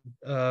Muslims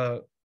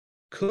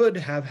could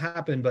have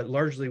happened, but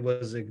largely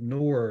was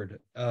ignored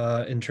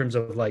in terms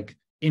of like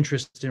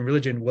interest in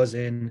religion, was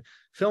in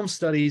film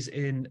studies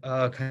in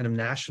kind of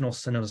national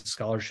cinema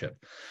scholarship.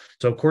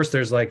 So of course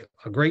there's like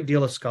a great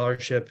deal of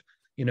scholarship,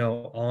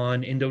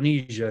 on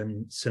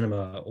Indonesian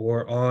cinema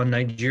or on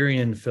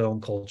Nigerian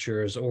film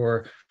cultures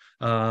or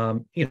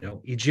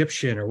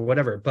Egyptian or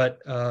whatever. But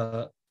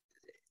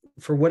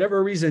for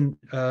whatever reason,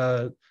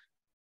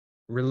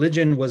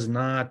 religion was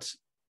not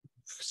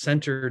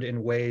centered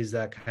in ways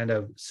that kind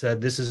of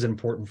said this is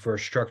important for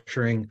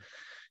structuring,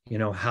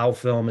 how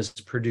film is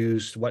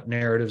produced, what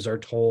narratives are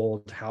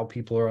told, how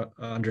people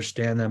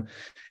understand them,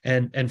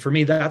 and for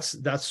me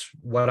that's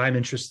what I'm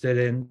interested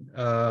in.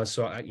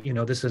 So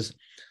this is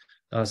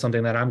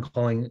something that I'm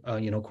calling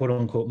quote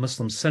unquote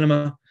Muslim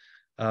cinema.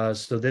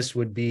 So this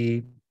would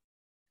be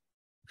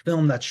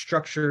film that's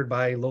structured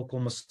by local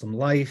Muslim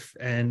life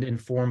and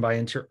informed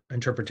by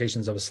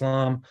interpretations of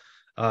Islam,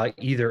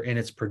 either in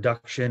its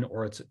production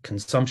or its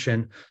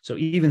consumption. So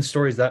even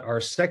stories that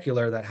are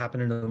secular that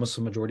happen in a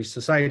Muslim majority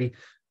society,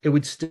 it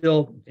would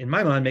still, in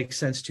my mind, make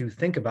sense to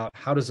think about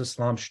how does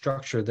Islam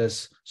structure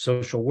this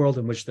social world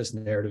in which this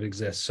narrative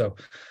exists. So,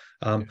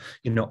 I'm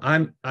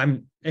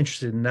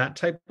interested in that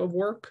type of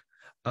work,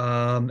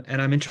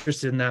 and I'm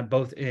interested in that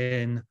both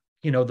in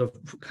the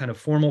kind of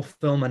formal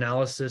film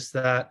analysis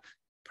that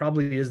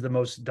probably is the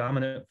most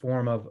dominant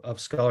form of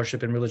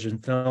scholarship in religion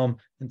film,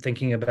 and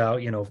thinking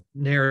about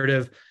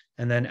narrative,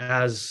 and then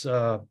as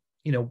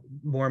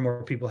more and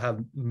more people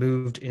have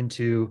moved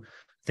into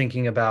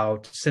thinking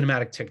about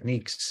cinematic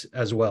techniques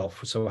as well.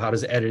 So how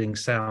does editing,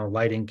 sound,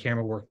 lighting,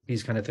 camera work,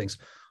 these kind of things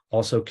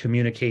also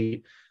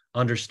communicate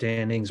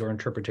understandings or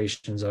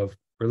interpretations of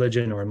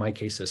religion, or in my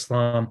case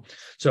Islam.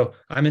 So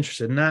I'm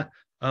interested in that.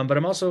 But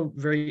I'm also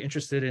very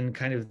interested in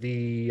kind of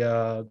the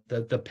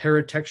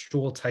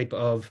paratextual type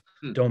of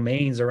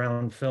domains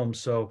around film.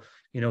 So,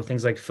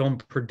 things like film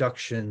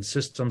production,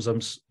 systems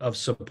of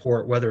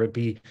support, whether it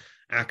be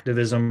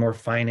activism or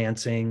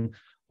financing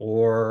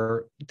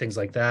or things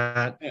like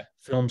that,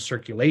 film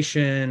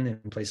circulation in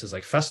places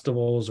like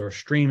festivals or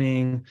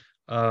streaming.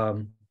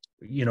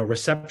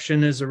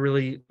 Reception is a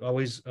really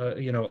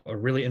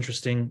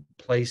interesting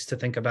place to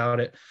think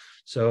about it.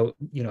 So,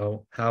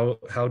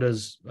 how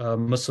does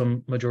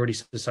Muslim majority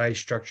society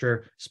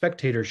structure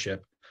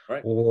spectatorship?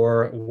 Right.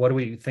 Or what do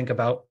we think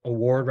about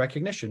award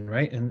recognition,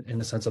 right? In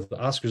the sense of the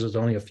Oscars, there's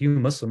only a few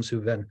Muslims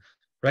who've been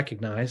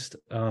recognized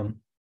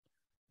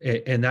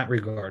in that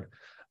regard.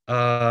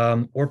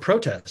 Or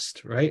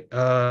protest, right?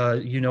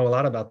 A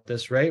lot about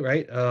this,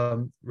 right?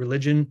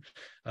 Religious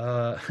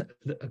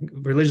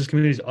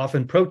communities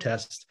often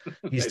protest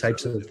these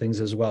types of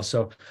things as well.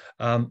 So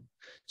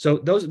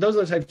those are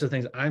the types of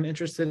things I'm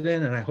interested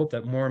in, and I hope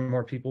that more and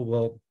more people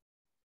will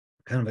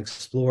kind of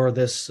explore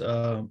this,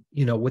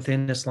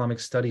 within Islamic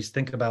studies,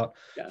 think about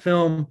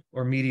film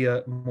or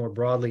media more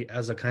broadly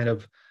as a kind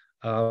of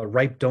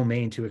ripe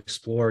domain to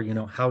explore,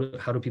 how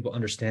do people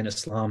understand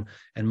Islam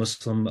and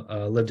Muslim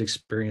lived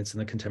experience in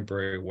the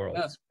contemporary world.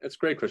 That's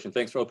great, Kristian.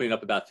 Thanks for opening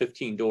up about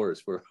 15 doors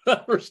for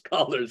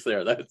scholars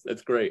there.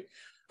 That's great.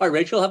 All right,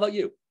 Rachel, how about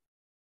you?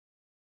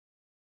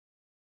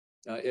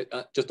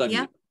 Just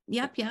unmute.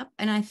 Yep.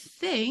 And I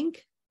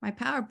think my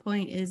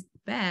PowerPoint is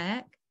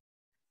back.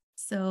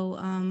 So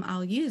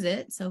I'll use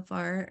it so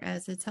far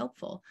as it's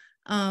helpful.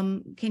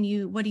 What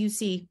do you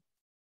see?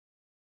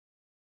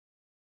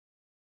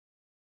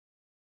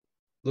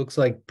 Looks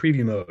like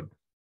preview mode.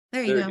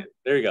 There you go.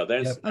 There you go.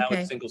 Now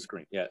it's single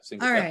screen. Yeah.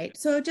 Single. All right.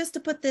 So just to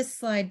put this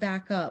slide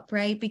back up,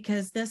 right?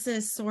 Because this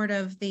is sort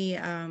of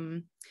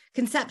the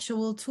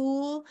conceptual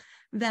tool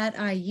that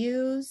I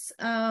use.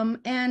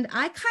 And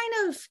I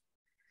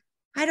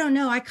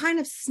kind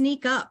of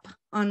sneak up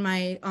on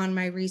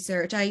my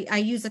research. I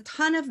use a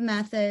ton of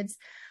methods.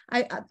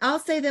 I'll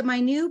say that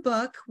my new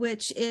book,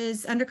 which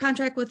is under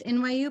contract with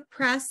NYU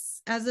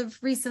Press as of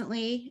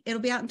recently, it'll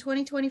be out in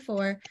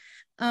 2024.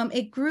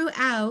 It grew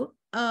out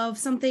of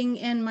something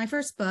in my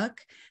first book.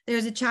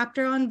 There's a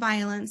chapter on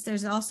violence.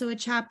 There's also a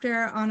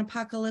chapter on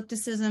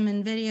apocalypticism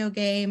in video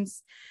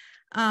games.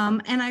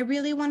 And I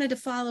really wanted to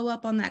follow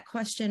up on that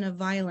question of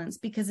violence,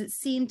 because it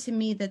seemed to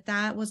me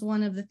that was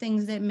one of the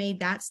things that made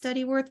that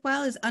study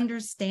worthwhile, is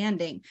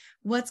understanding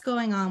what's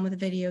going on with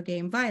video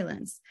game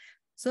violence.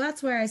 So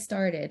that's where I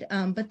started.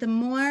 But the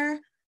more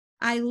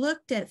I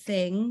looked at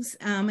things,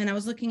 and I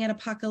was looking at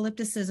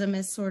apocalypticism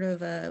as sort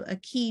of a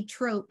key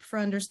trope for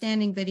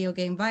understanding video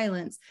game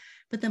violence.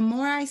 But the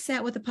more I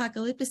sat with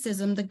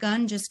apocalypticism, the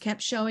gun just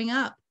kept showing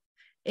up.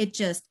 It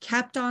just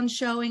kept on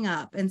showing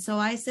up. And so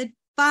I said,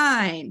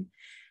 fine,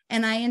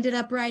 And I ended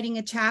up writing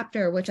a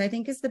chapter, which I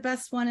think is the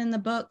best one in the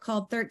book,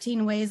 called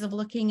 13 Ways of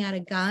Looking at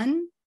a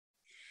Gun.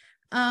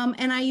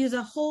 And I use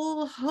a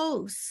whole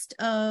host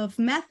of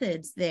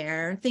methods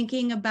there,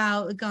 thinking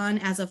about a gun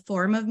as a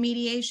form of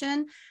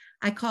mediation.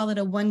 I call it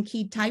a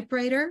one-keyed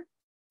typewriter.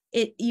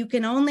 You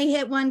can only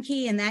hit one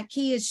key, and that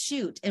key is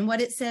shoot. And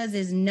what it says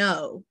is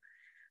no.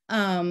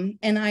 And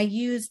I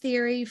use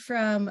theory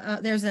from,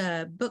 there's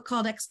a book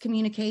called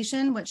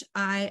Excommunication, which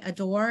I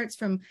adore. It's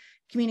from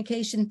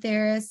communication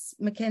theorists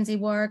Mackenzie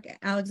Wark,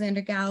 Alexander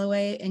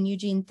Galloway, and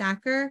Eugene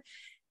Thacker.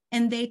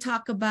 And they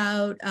talk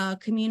about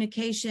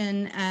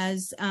communication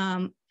as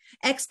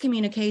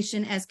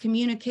excommunication as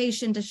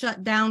communication to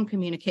shut down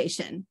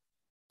communication.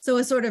 So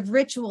a sort of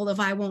ritual of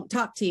I won't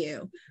talk to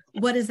you.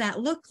 What does that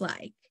look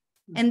like?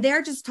 And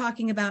they're just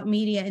talking about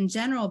media in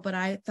general, but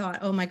I thought,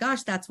 oh my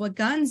gosh, that's what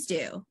guns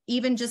do.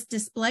 Even just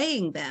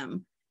displaying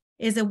them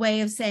is a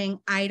way of saying,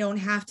 I don't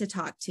have to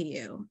talk to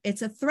you.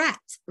 It's a threat,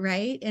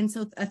 right? And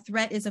so a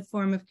threat is a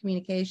form of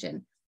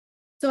communication.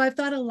 So I've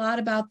thought a lot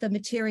about the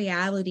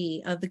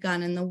materiality of the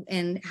gun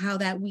and how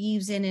that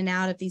weaves in and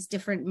out of these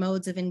different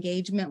modes of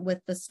engagement with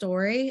the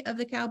story of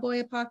the cowboy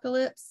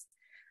apocalypse.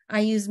 I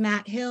use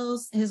Matt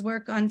Hill's, his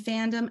work on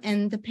fandom,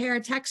 and the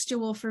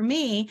paratextual for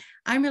me,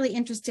 I'm really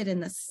interested in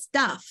the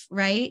stuff,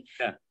 right?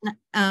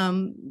 Yeah.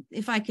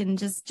 If I can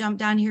just jump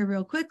down here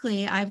real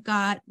quickly, I've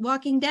got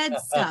Walking Dead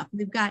stuff.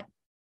 We've got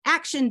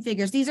action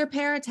figures. These are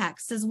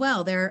paratexts as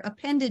well. They're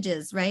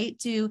appendages, right,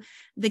 to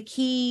the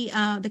key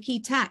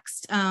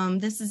text.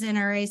 This is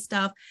NRA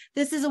stuff.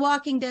 This is a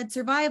Walking Dead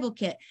survival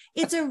kit.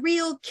 It's a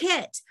real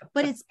kit,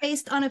 but it's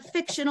based on a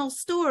fictional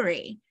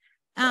story.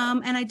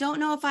 And I don't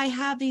know if I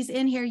have these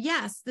in here.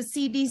 Yes, the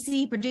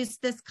CDC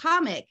produced this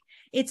comic.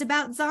 It's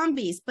about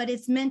zombies, but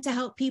it's meant to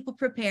help people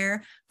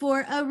prepare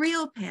for a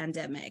real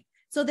pandemic.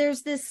 So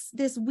there's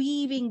this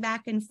weaving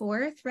back and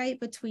forth, right,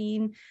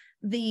 between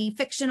the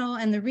fictional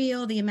and the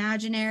real, the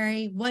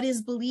imaginary. What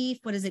is belief?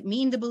 What does it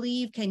mean to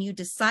believe? Can you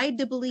decide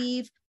to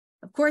believe?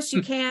 Of course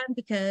you can,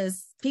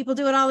 because people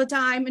do it all the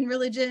time in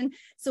religion.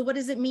 So what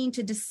does it mean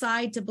to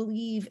decide to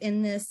believe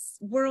in this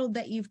world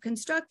that you've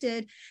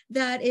constructed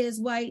that is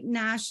white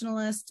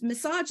nationalist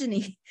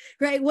misogyny,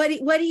 right? What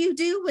do you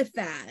do with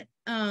that?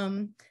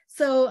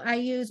 So I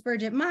use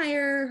Bridget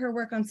Meyer, her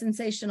work on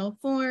sensational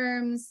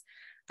forms.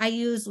 I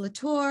use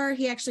Latour.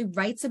 He actually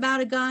writes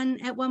about a gun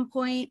at one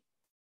point.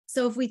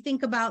 So if we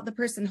think about the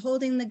person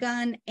holding the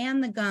gun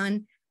and the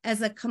gun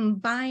as a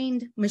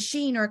combined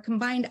machine or a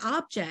combined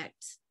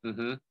object,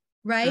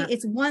 right?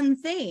 It's one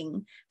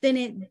thing, then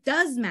it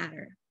does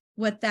matter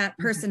what that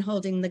person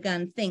holding the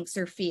gun thinks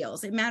or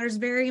feels. It matters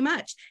very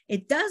much.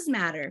 It does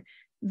matter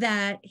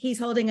that he's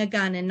holding a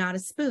gun and not a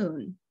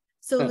spoon.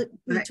 So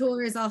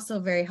Latour is also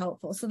very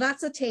helpful. So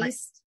that's a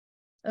taste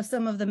of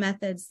some of the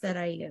methods that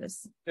I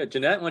use. Yeah,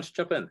 Jeanette, why don't you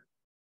jump in?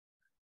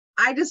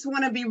 I just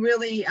want to be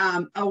really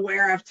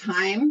aware of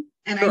time.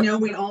 And I know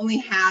we only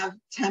have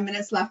 10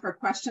 minutes left for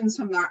questions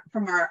from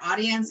our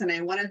audience. And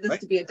I wanted this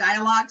to be a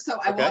dialogue. So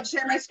I won't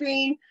share my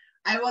screen.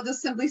 I will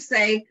just simply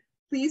say,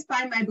 please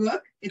buy my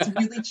book. It's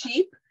really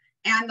cheap.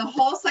 And the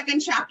whole second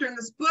chapter in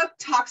this book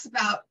talks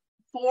about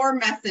 4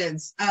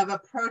 methods of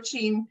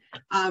approaching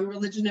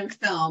religion and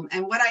film.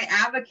 And what I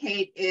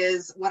advocate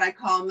is what I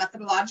call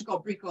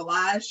methodological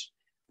bricolage,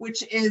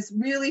 which is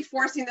really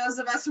forcing those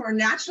of us who are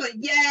naturally,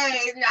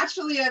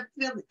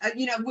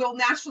 we'll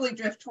naturally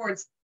drift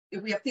towards,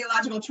 if we have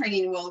theological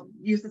training, we'll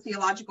use the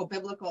theological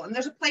biblical, and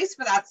there's a place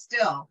for that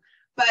still.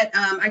 But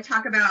I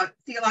talk about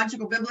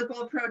theological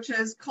biblical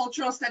approaches,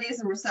 cultural studies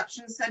and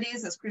reception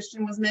studies, as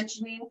Kristian was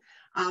mentioning,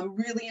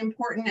 really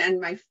important,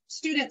 and my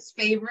students'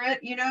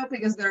 favorite,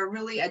 because they're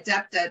really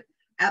adept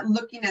at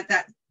looking at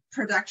that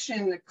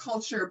production,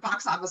 culture,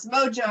 box office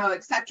mojo,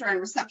 et cetera, and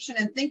reception,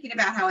 and thinking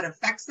about how it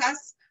affects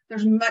us.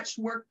 There's much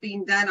work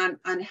being done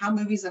on how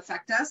movies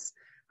affect us.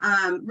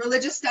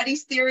 Religious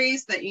studies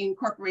theories that you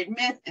incorporate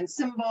myth and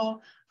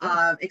symbol,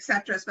 et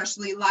cetera,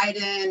 especially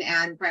Leiden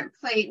and Brent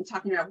Plate, and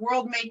talking about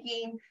world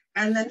making.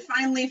 And then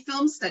finally,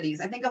 film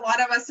studies. I think a lot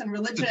of us in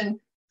religion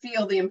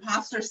feel the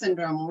imposter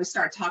syndrome when we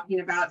start talking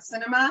about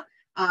cinema.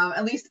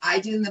 At least I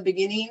did in the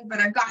beginning, but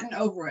I've gotten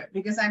over it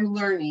because I'm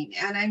learning,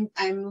 and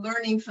I'm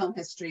learning film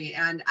history,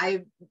 and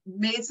I've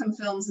made some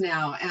films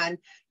now, and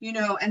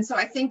and so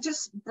I think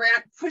just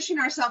pushing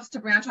ourselves to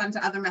branch onto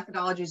other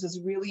methodologies is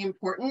really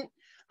important,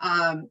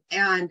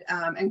 and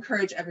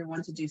encourage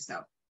everyone to do so.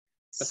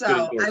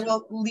 So I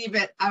will leave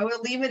it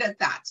at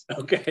that.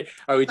 Okay.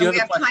 All right. We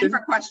have time for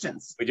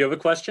questions. We do have a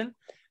question.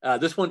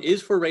 This one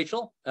is for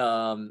Rachel.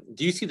 Do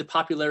you see the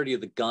popularity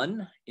of the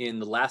gun in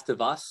The Last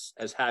of Us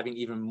as having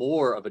even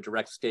more of a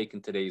direct stake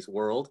in today's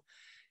world,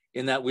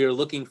 in that we are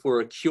looking for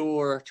a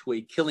cure to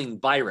a killing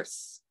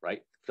virus,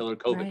 right? Killer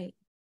COVID. Right.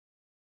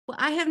 Well,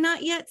 I have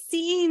not yet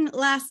seen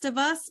Last of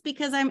Us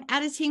because I'm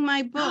editing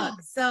my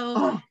book.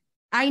 So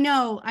I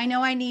know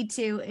I need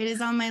to. It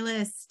is on my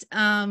list.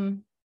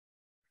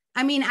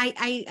 I mean,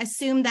 I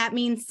assume that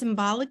means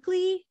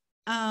symbolically.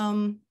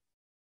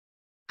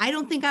 I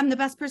don't think I'm the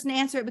best person to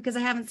answer it because I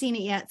haven't seen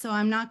it yet, so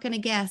I'm not going to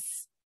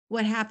guess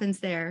what happens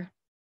there.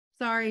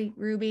 Sorry,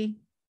 Ruby.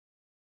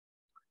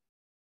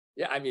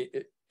 Yeah, I mean,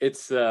 it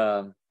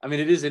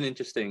is an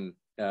interesting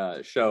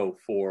show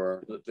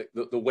for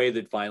the way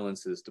that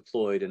violence is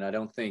deployed, and I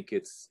don't think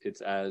it's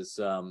as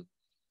The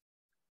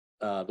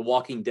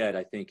Walking Dead,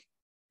 I think,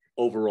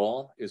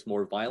 overall is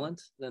more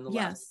violent than The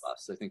Last of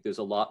Us. I think there's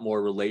a lot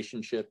more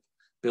relationship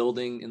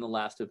building in The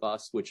Last of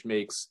Us, which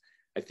makes,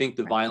 I think,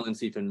 the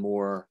violence even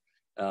more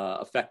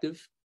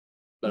effective.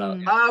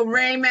 But oh,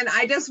 Raymond,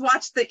 I just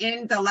watched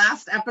the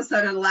last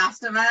episode of The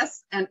Last of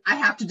Us, and I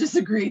have to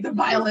disagree. The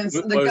violence,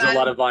 there was a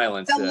lot of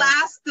violence.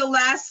 The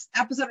last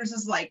episode was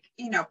just like,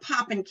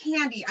 popping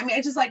candy. I mean,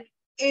 it's just like,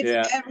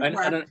 it's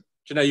everywhere.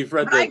 Jeanette, you've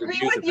read. But I agree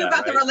with you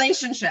about the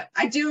relationship.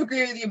 I do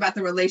agree with you about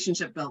the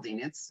relationship building.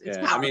 It's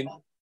powerful. I mean,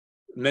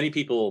 many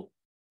people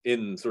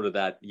in sort of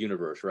that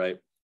universe, right,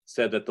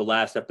 said that the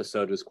last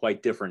episode was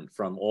quite different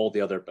from all the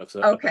other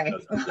episodes. Okay.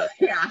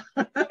 Yeah.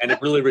 And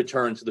it really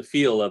returned to the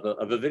feel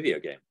of a video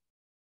game.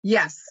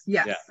 Yes,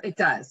 it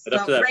does.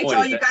 But so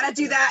Rachel, you got to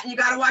do that, and you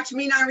got to watch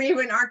Me Not Read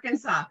in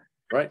Arkansas.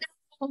 Right.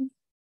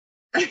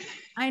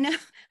 I know.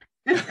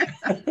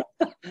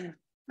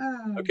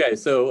 Okay,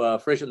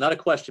 so Rachel, not a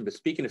question, but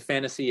speaking of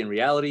fantasy and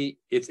reality,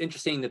 it's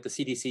interesting that the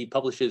CDC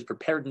publishes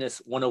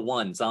Preparedness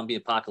 101, Zombie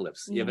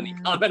Apocalypse. You have any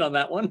comment on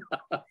that one?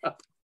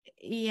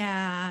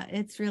 Yeah,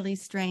 it's really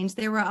strange.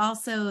 There were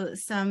also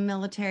some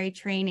military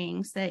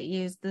trainings that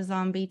used the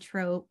zombie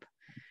trope.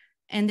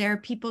 And there are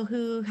people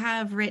who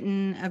have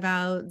written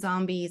about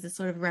zombies as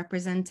sort of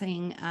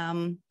representing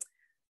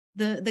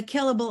the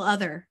killable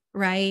other,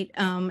 right?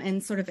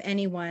 And sort of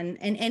anyone.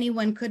 And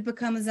anyone could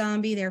become a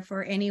zombie,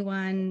 therefore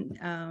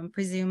anyone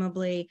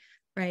presumably,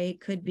 right,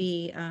 could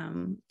be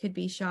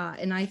shot.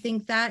 And I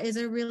think that is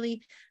a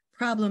really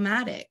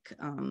problematic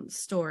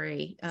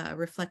story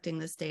reflecting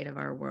the state of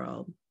our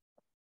world.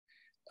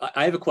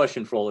 I have a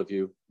question for all of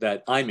you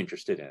that I'm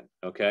interested in,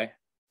 okay?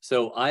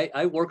 So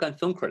I work on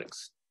film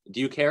critics. Do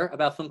you care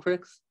about film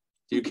critics?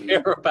 Do you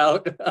care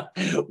about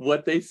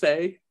what they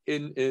say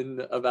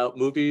in about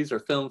movies or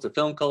films or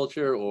film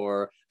culture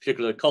or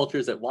particular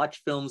cultures that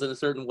watch films in a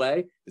certain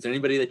way? Is there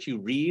anybody that you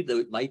read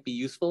that might be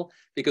useful?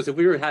 Because if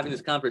we were having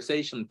this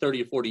conversation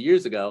 30 or 40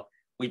 years ago,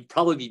 we'd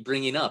probably be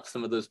bringing up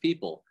some of those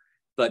people.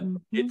 But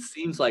it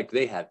seems like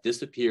they have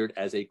disappeared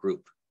as a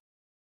group.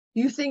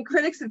 You think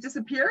critics have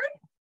disappeared?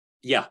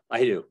 Yeah,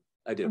 I do.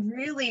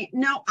 Really?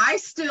 No,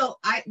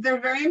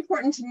 they're very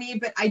important to me,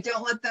 but I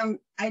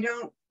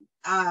don't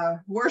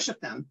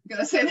worship them. I'm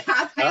gonna say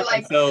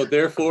that. So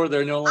therefore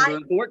they're no longer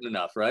important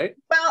enough, right?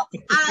 Well,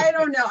 I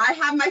don't know. I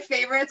have my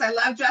favorites. I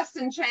love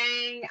Justin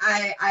Chang.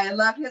 I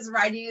love his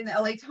writing in the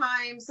LA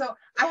Times. So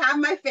I have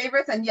my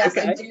favorites, and yes,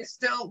 I do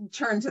still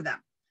turn to them.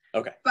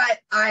 Okay. But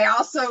I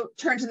also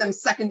turn to them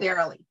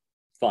secondarily.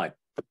 Fine.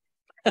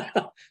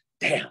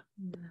 Damn.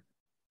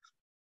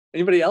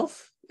 Anybody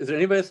else? Is there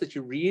anybody else that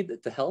you read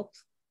that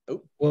helps?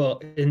 Oh.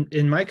 Well,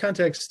 in my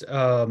context,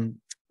 the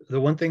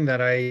one thing that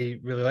I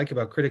really like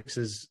about critics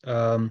is,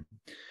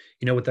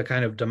 with the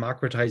kind of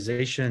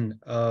democratization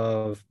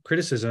of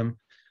criticism,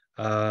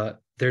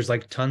 there's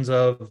like tons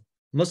of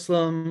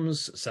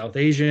Muslims, South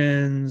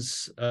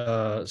Asians,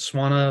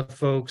 Swana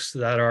folks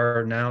that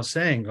are now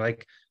saying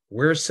like,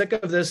 we're sick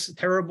of this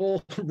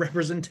terrible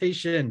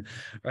representation,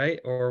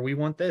 right? Or we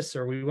want this,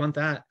 or we want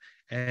that.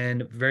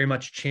 And very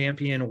much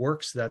champion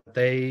works that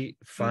they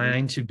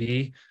find to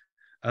be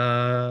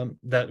that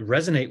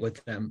resonate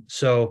with them.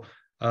 So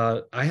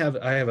I have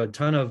a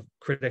ton of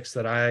critics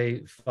that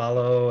I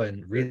follow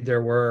and read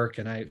their work,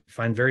 and I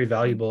find very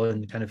valuable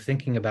in kind of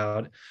thinking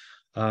about,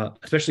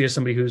 especially as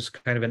somebody who's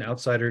kind of an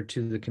outsider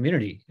to the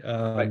community.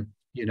 Right.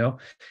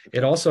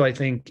 It also, I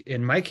think,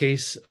 in my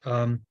case,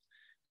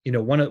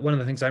 one of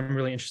the things I'm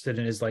really interested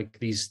in is like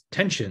these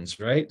tensions,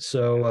 right?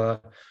 So,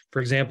 for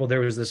example,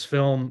 there was this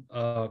film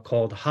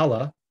called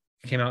Hala.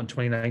 It came out in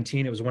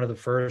 2019. It was one of the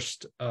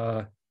first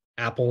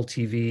Apple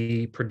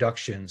TV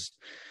productions,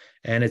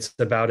 and it's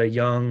about a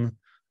young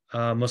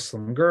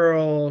Muslim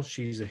girl.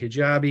 She's a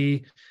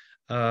hijabi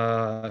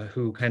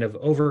who kind of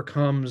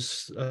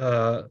overcomes,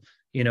 the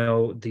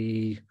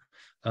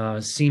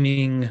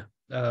seeming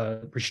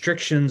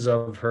restrictions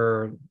of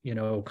her,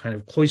 kind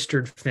of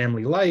cloistered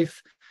family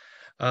life.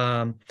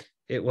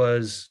 It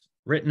was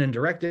written and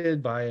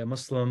directed by a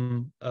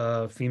Muslim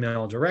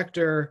female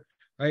director,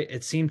 right?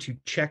 It seemed to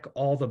check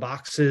all the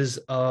boxes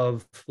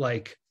of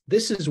like,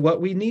 this is what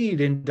we need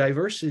in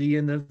diversity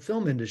in the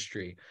film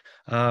industry,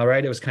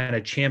 right? It was kind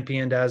of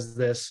championed as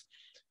this.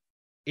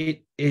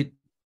 It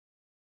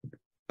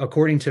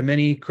according to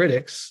many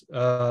critics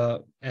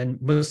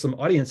and Muslim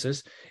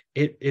audiences,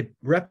 it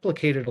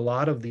replicated a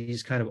lot of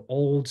these kind of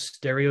old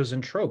stereos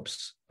and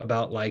tropes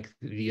about like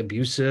the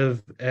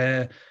abusive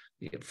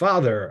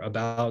father,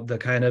 about the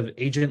kind of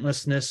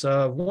agentlessness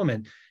of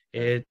woman.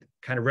 It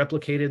kind of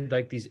replicated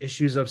like these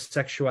issues of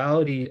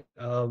sexuality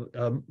of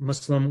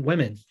Muslim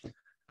women.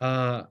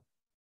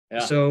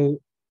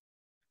 So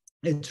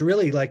it's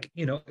really like,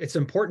 it's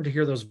important to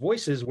hear those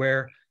voices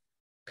where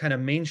kind of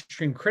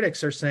mainstream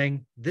critics are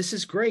saying, this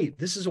is great.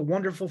 This is a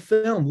wonderful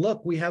film.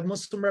 Look, we have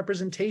Muslim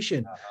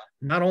representation,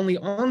 not only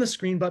on the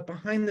screen, but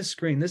behind the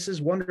screen. This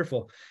is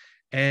wonderful.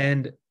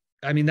 And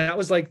I mean, that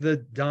was like the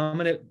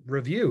dominant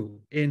review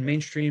in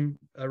mainstream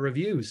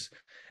reviews.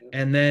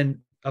 And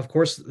then, of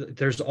course,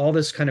 there's all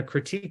this kind of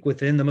critique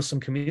within the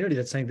Muslim community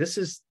that's saying, this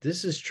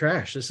is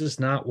trash. This is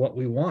not what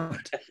we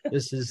want.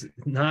 This is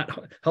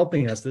not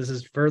helping us. This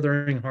is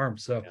furthering harm.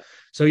 So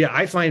yeah,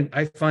 I find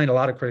a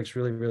lot of critics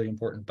really, really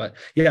important. But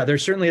yeah, there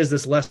certainly is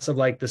this less of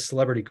like the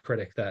celebrity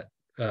critic that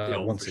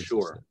wants for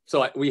sure.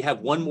 So we have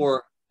one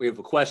more. We have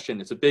a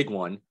question. It's a big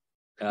one.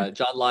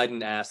 John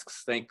Lydon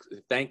asks,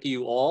 thank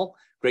you all.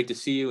 Great to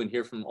see you and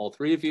hear from all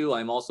three of you.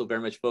 I'm also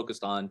very much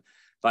focused on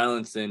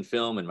violence in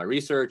film and my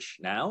research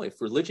now.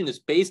 If religion is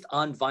based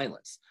on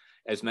violence,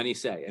 as many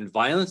say, and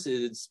violence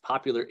is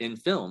popular in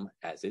film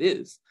as it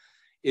is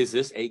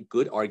this a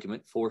good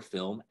argument for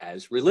film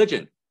as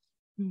religion?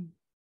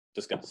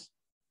 Discuss.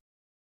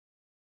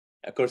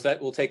 Of course,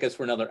 that will take us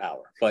for another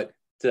hour, but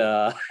we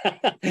have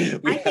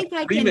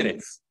 3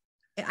 minutes.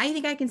 I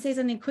think I can say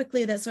something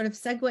quickly that sort of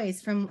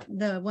segues from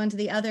the one to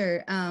the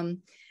other,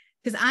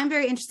 because I'm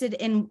very interested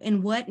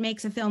in what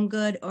makes a film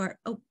good or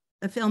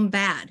a film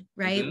bad,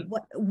 right?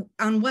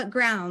 On what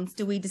grounds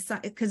do we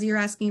decide? Because you're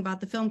asking about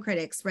the film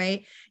critics,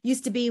 right?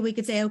 Used to be we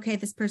could say, okay,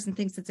 this person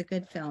thinks it's a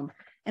good film.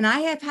 And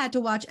I have had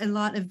to watch a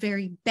lot of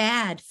very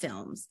bad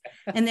films.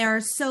 And there are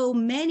so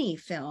many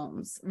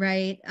films,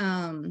 right?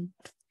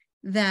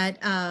 That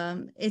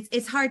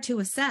it's hard to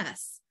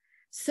assess.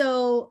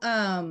 So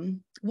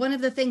one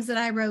of the things that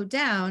I wrote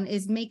down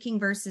is making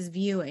versus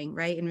viewing,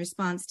 right? In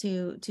response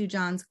to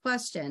John's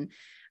question.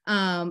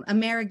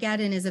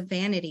 Amerigeddon is a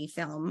vanity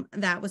film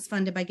that was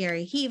funded by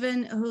Gary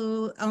Heaven,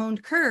 who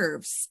owned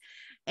Curves,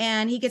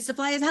 and he gets to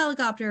fly his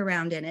helicopter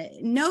around in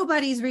it.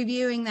 Nobody's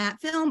reviewing that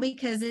film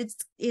because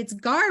it's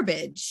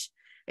garbage.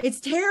 It's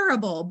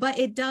terrible, but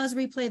it does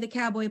replay the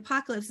cowboy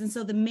apocalypse. And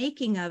so the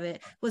making of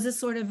it was a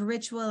sort of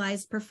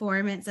ritualized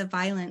performance of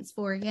violence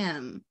for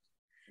him.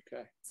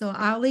 Okay. So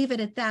I'll leave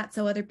it at that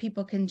so other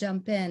people can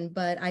jump in.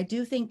 But I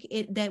do think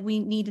that we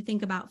need to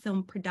think about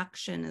film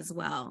production as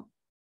well.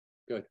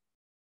 Good.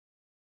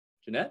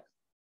 Jeanette?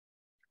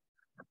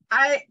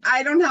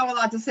 I don't have a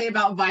lot to say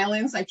about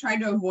violence. I try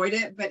to avoid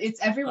it, but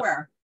it's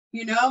everywhere.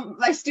 You know,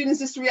 my students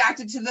just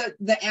reacted to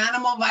the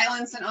animal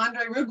violence in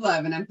Andrei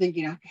Rublev, and I'm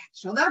thinking, I can't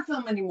show that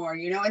film anymore,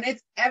 you know, and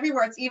it's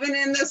everywhere. It's even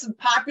in this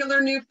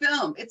popular new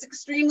film. It's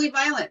extremely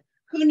violent.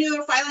 Who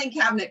knew a filing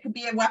cabinet could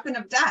be a weapon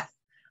of death?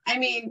 I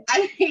mean,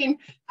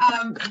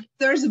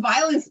 there's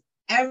violence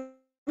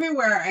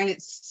everywhere, and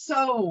it's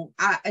so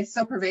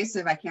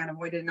pervasive. I can't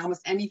avoid it in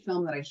almost any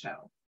film that I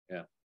show.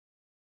 Yeah.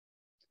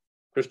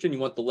 Kristian, you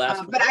want the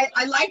last? But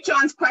I like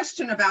John's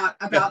question about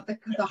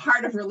the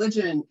heart of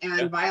religion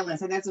and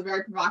violence, and that's a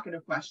very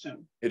provocative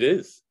question. It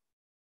is.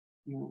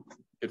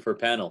 Good for a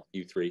panel,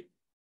 you three.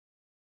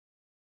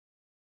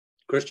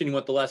 Kristian, you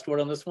want the last word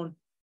on this one?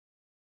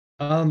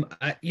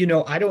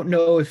 I don't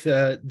know if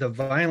the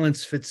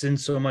violence fits in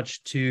so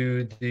much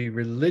to the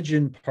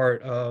religion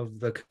part of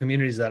the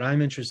communities that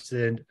I'm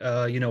interested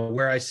in.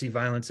 Where I see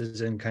violence is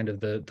in kind of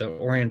the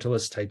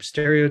Orientalist type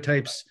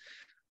stereotypes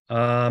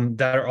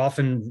that are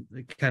often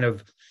kind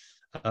of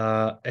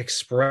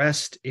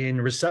expressed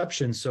in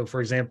reception. So,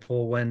 for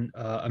example, when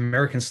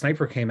American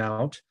Sniper came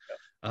out,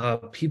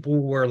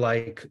 people were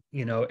like,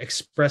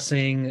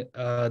 expressing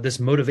this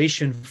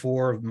motivation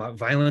for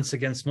violence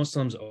against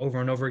Muslims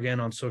over and over again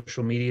on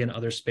social media and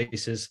other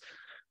spaces,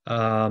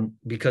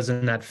 because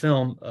in that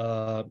film,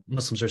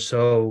 Muslims are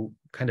so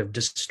kind of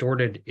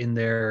distorted in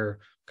their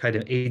kind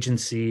of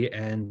agency.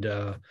 And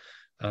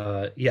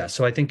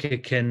so I think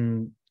it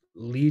can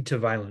lead to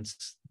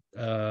violence.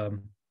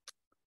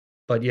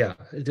 But yeah,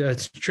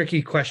 it's a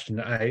tricky question.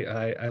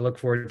 I look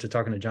forward to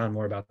talking to John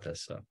more about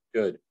this. So.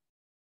 Good.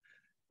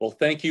 Well,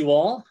 thank you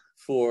all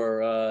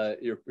for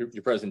your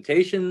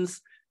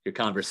presentations, your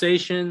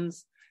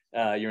conversations,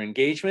 your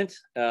engagement,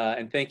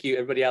 and thank you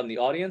everybody out in the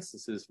audience.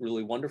 This is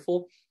really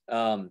wonderful.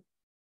 There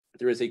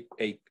is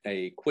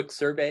a quick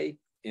survey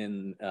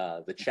in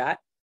the chat,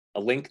 a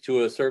link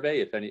to a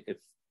survey. If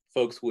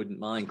folks wouldn't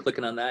mind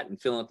clicking on that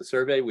and filling out the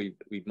survey, we'd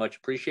much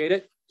appreciate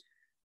it.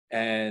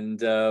 And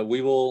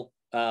we will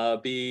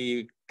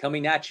be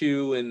coming at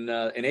you in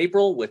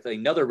April with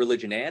another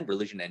Religion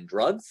and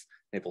Drugs,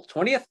 April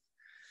 20th.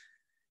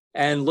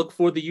 And look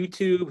for the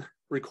YouTube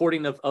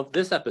recording of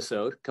this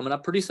episode coming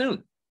up pretty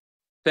soon.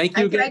 Thank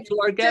you again to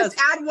our guests.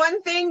 Just add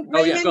one thing,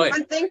 Raymond,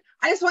 one thing.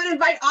 I just want to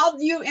invite all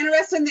of you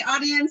interested in the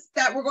audience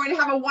that we're going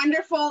to have a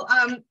wonderful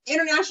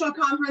international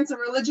conference of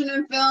religion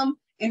and film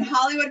in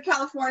Hollywood,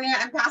 California,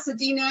 and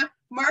Pasadena.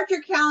 Mark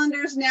your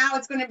calendars now.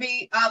 It's going to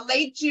be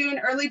late June,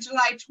 early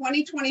July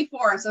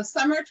 2024. So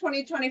summer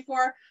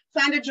 2024.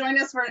 Plan to join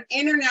us for an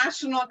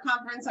international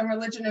conference on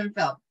religion and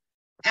film.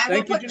 And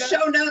we'll put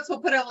show notes.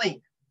 We'll put a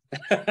link.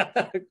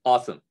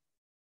 Awesome.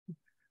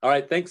 All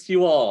right. Thanks to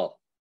you all.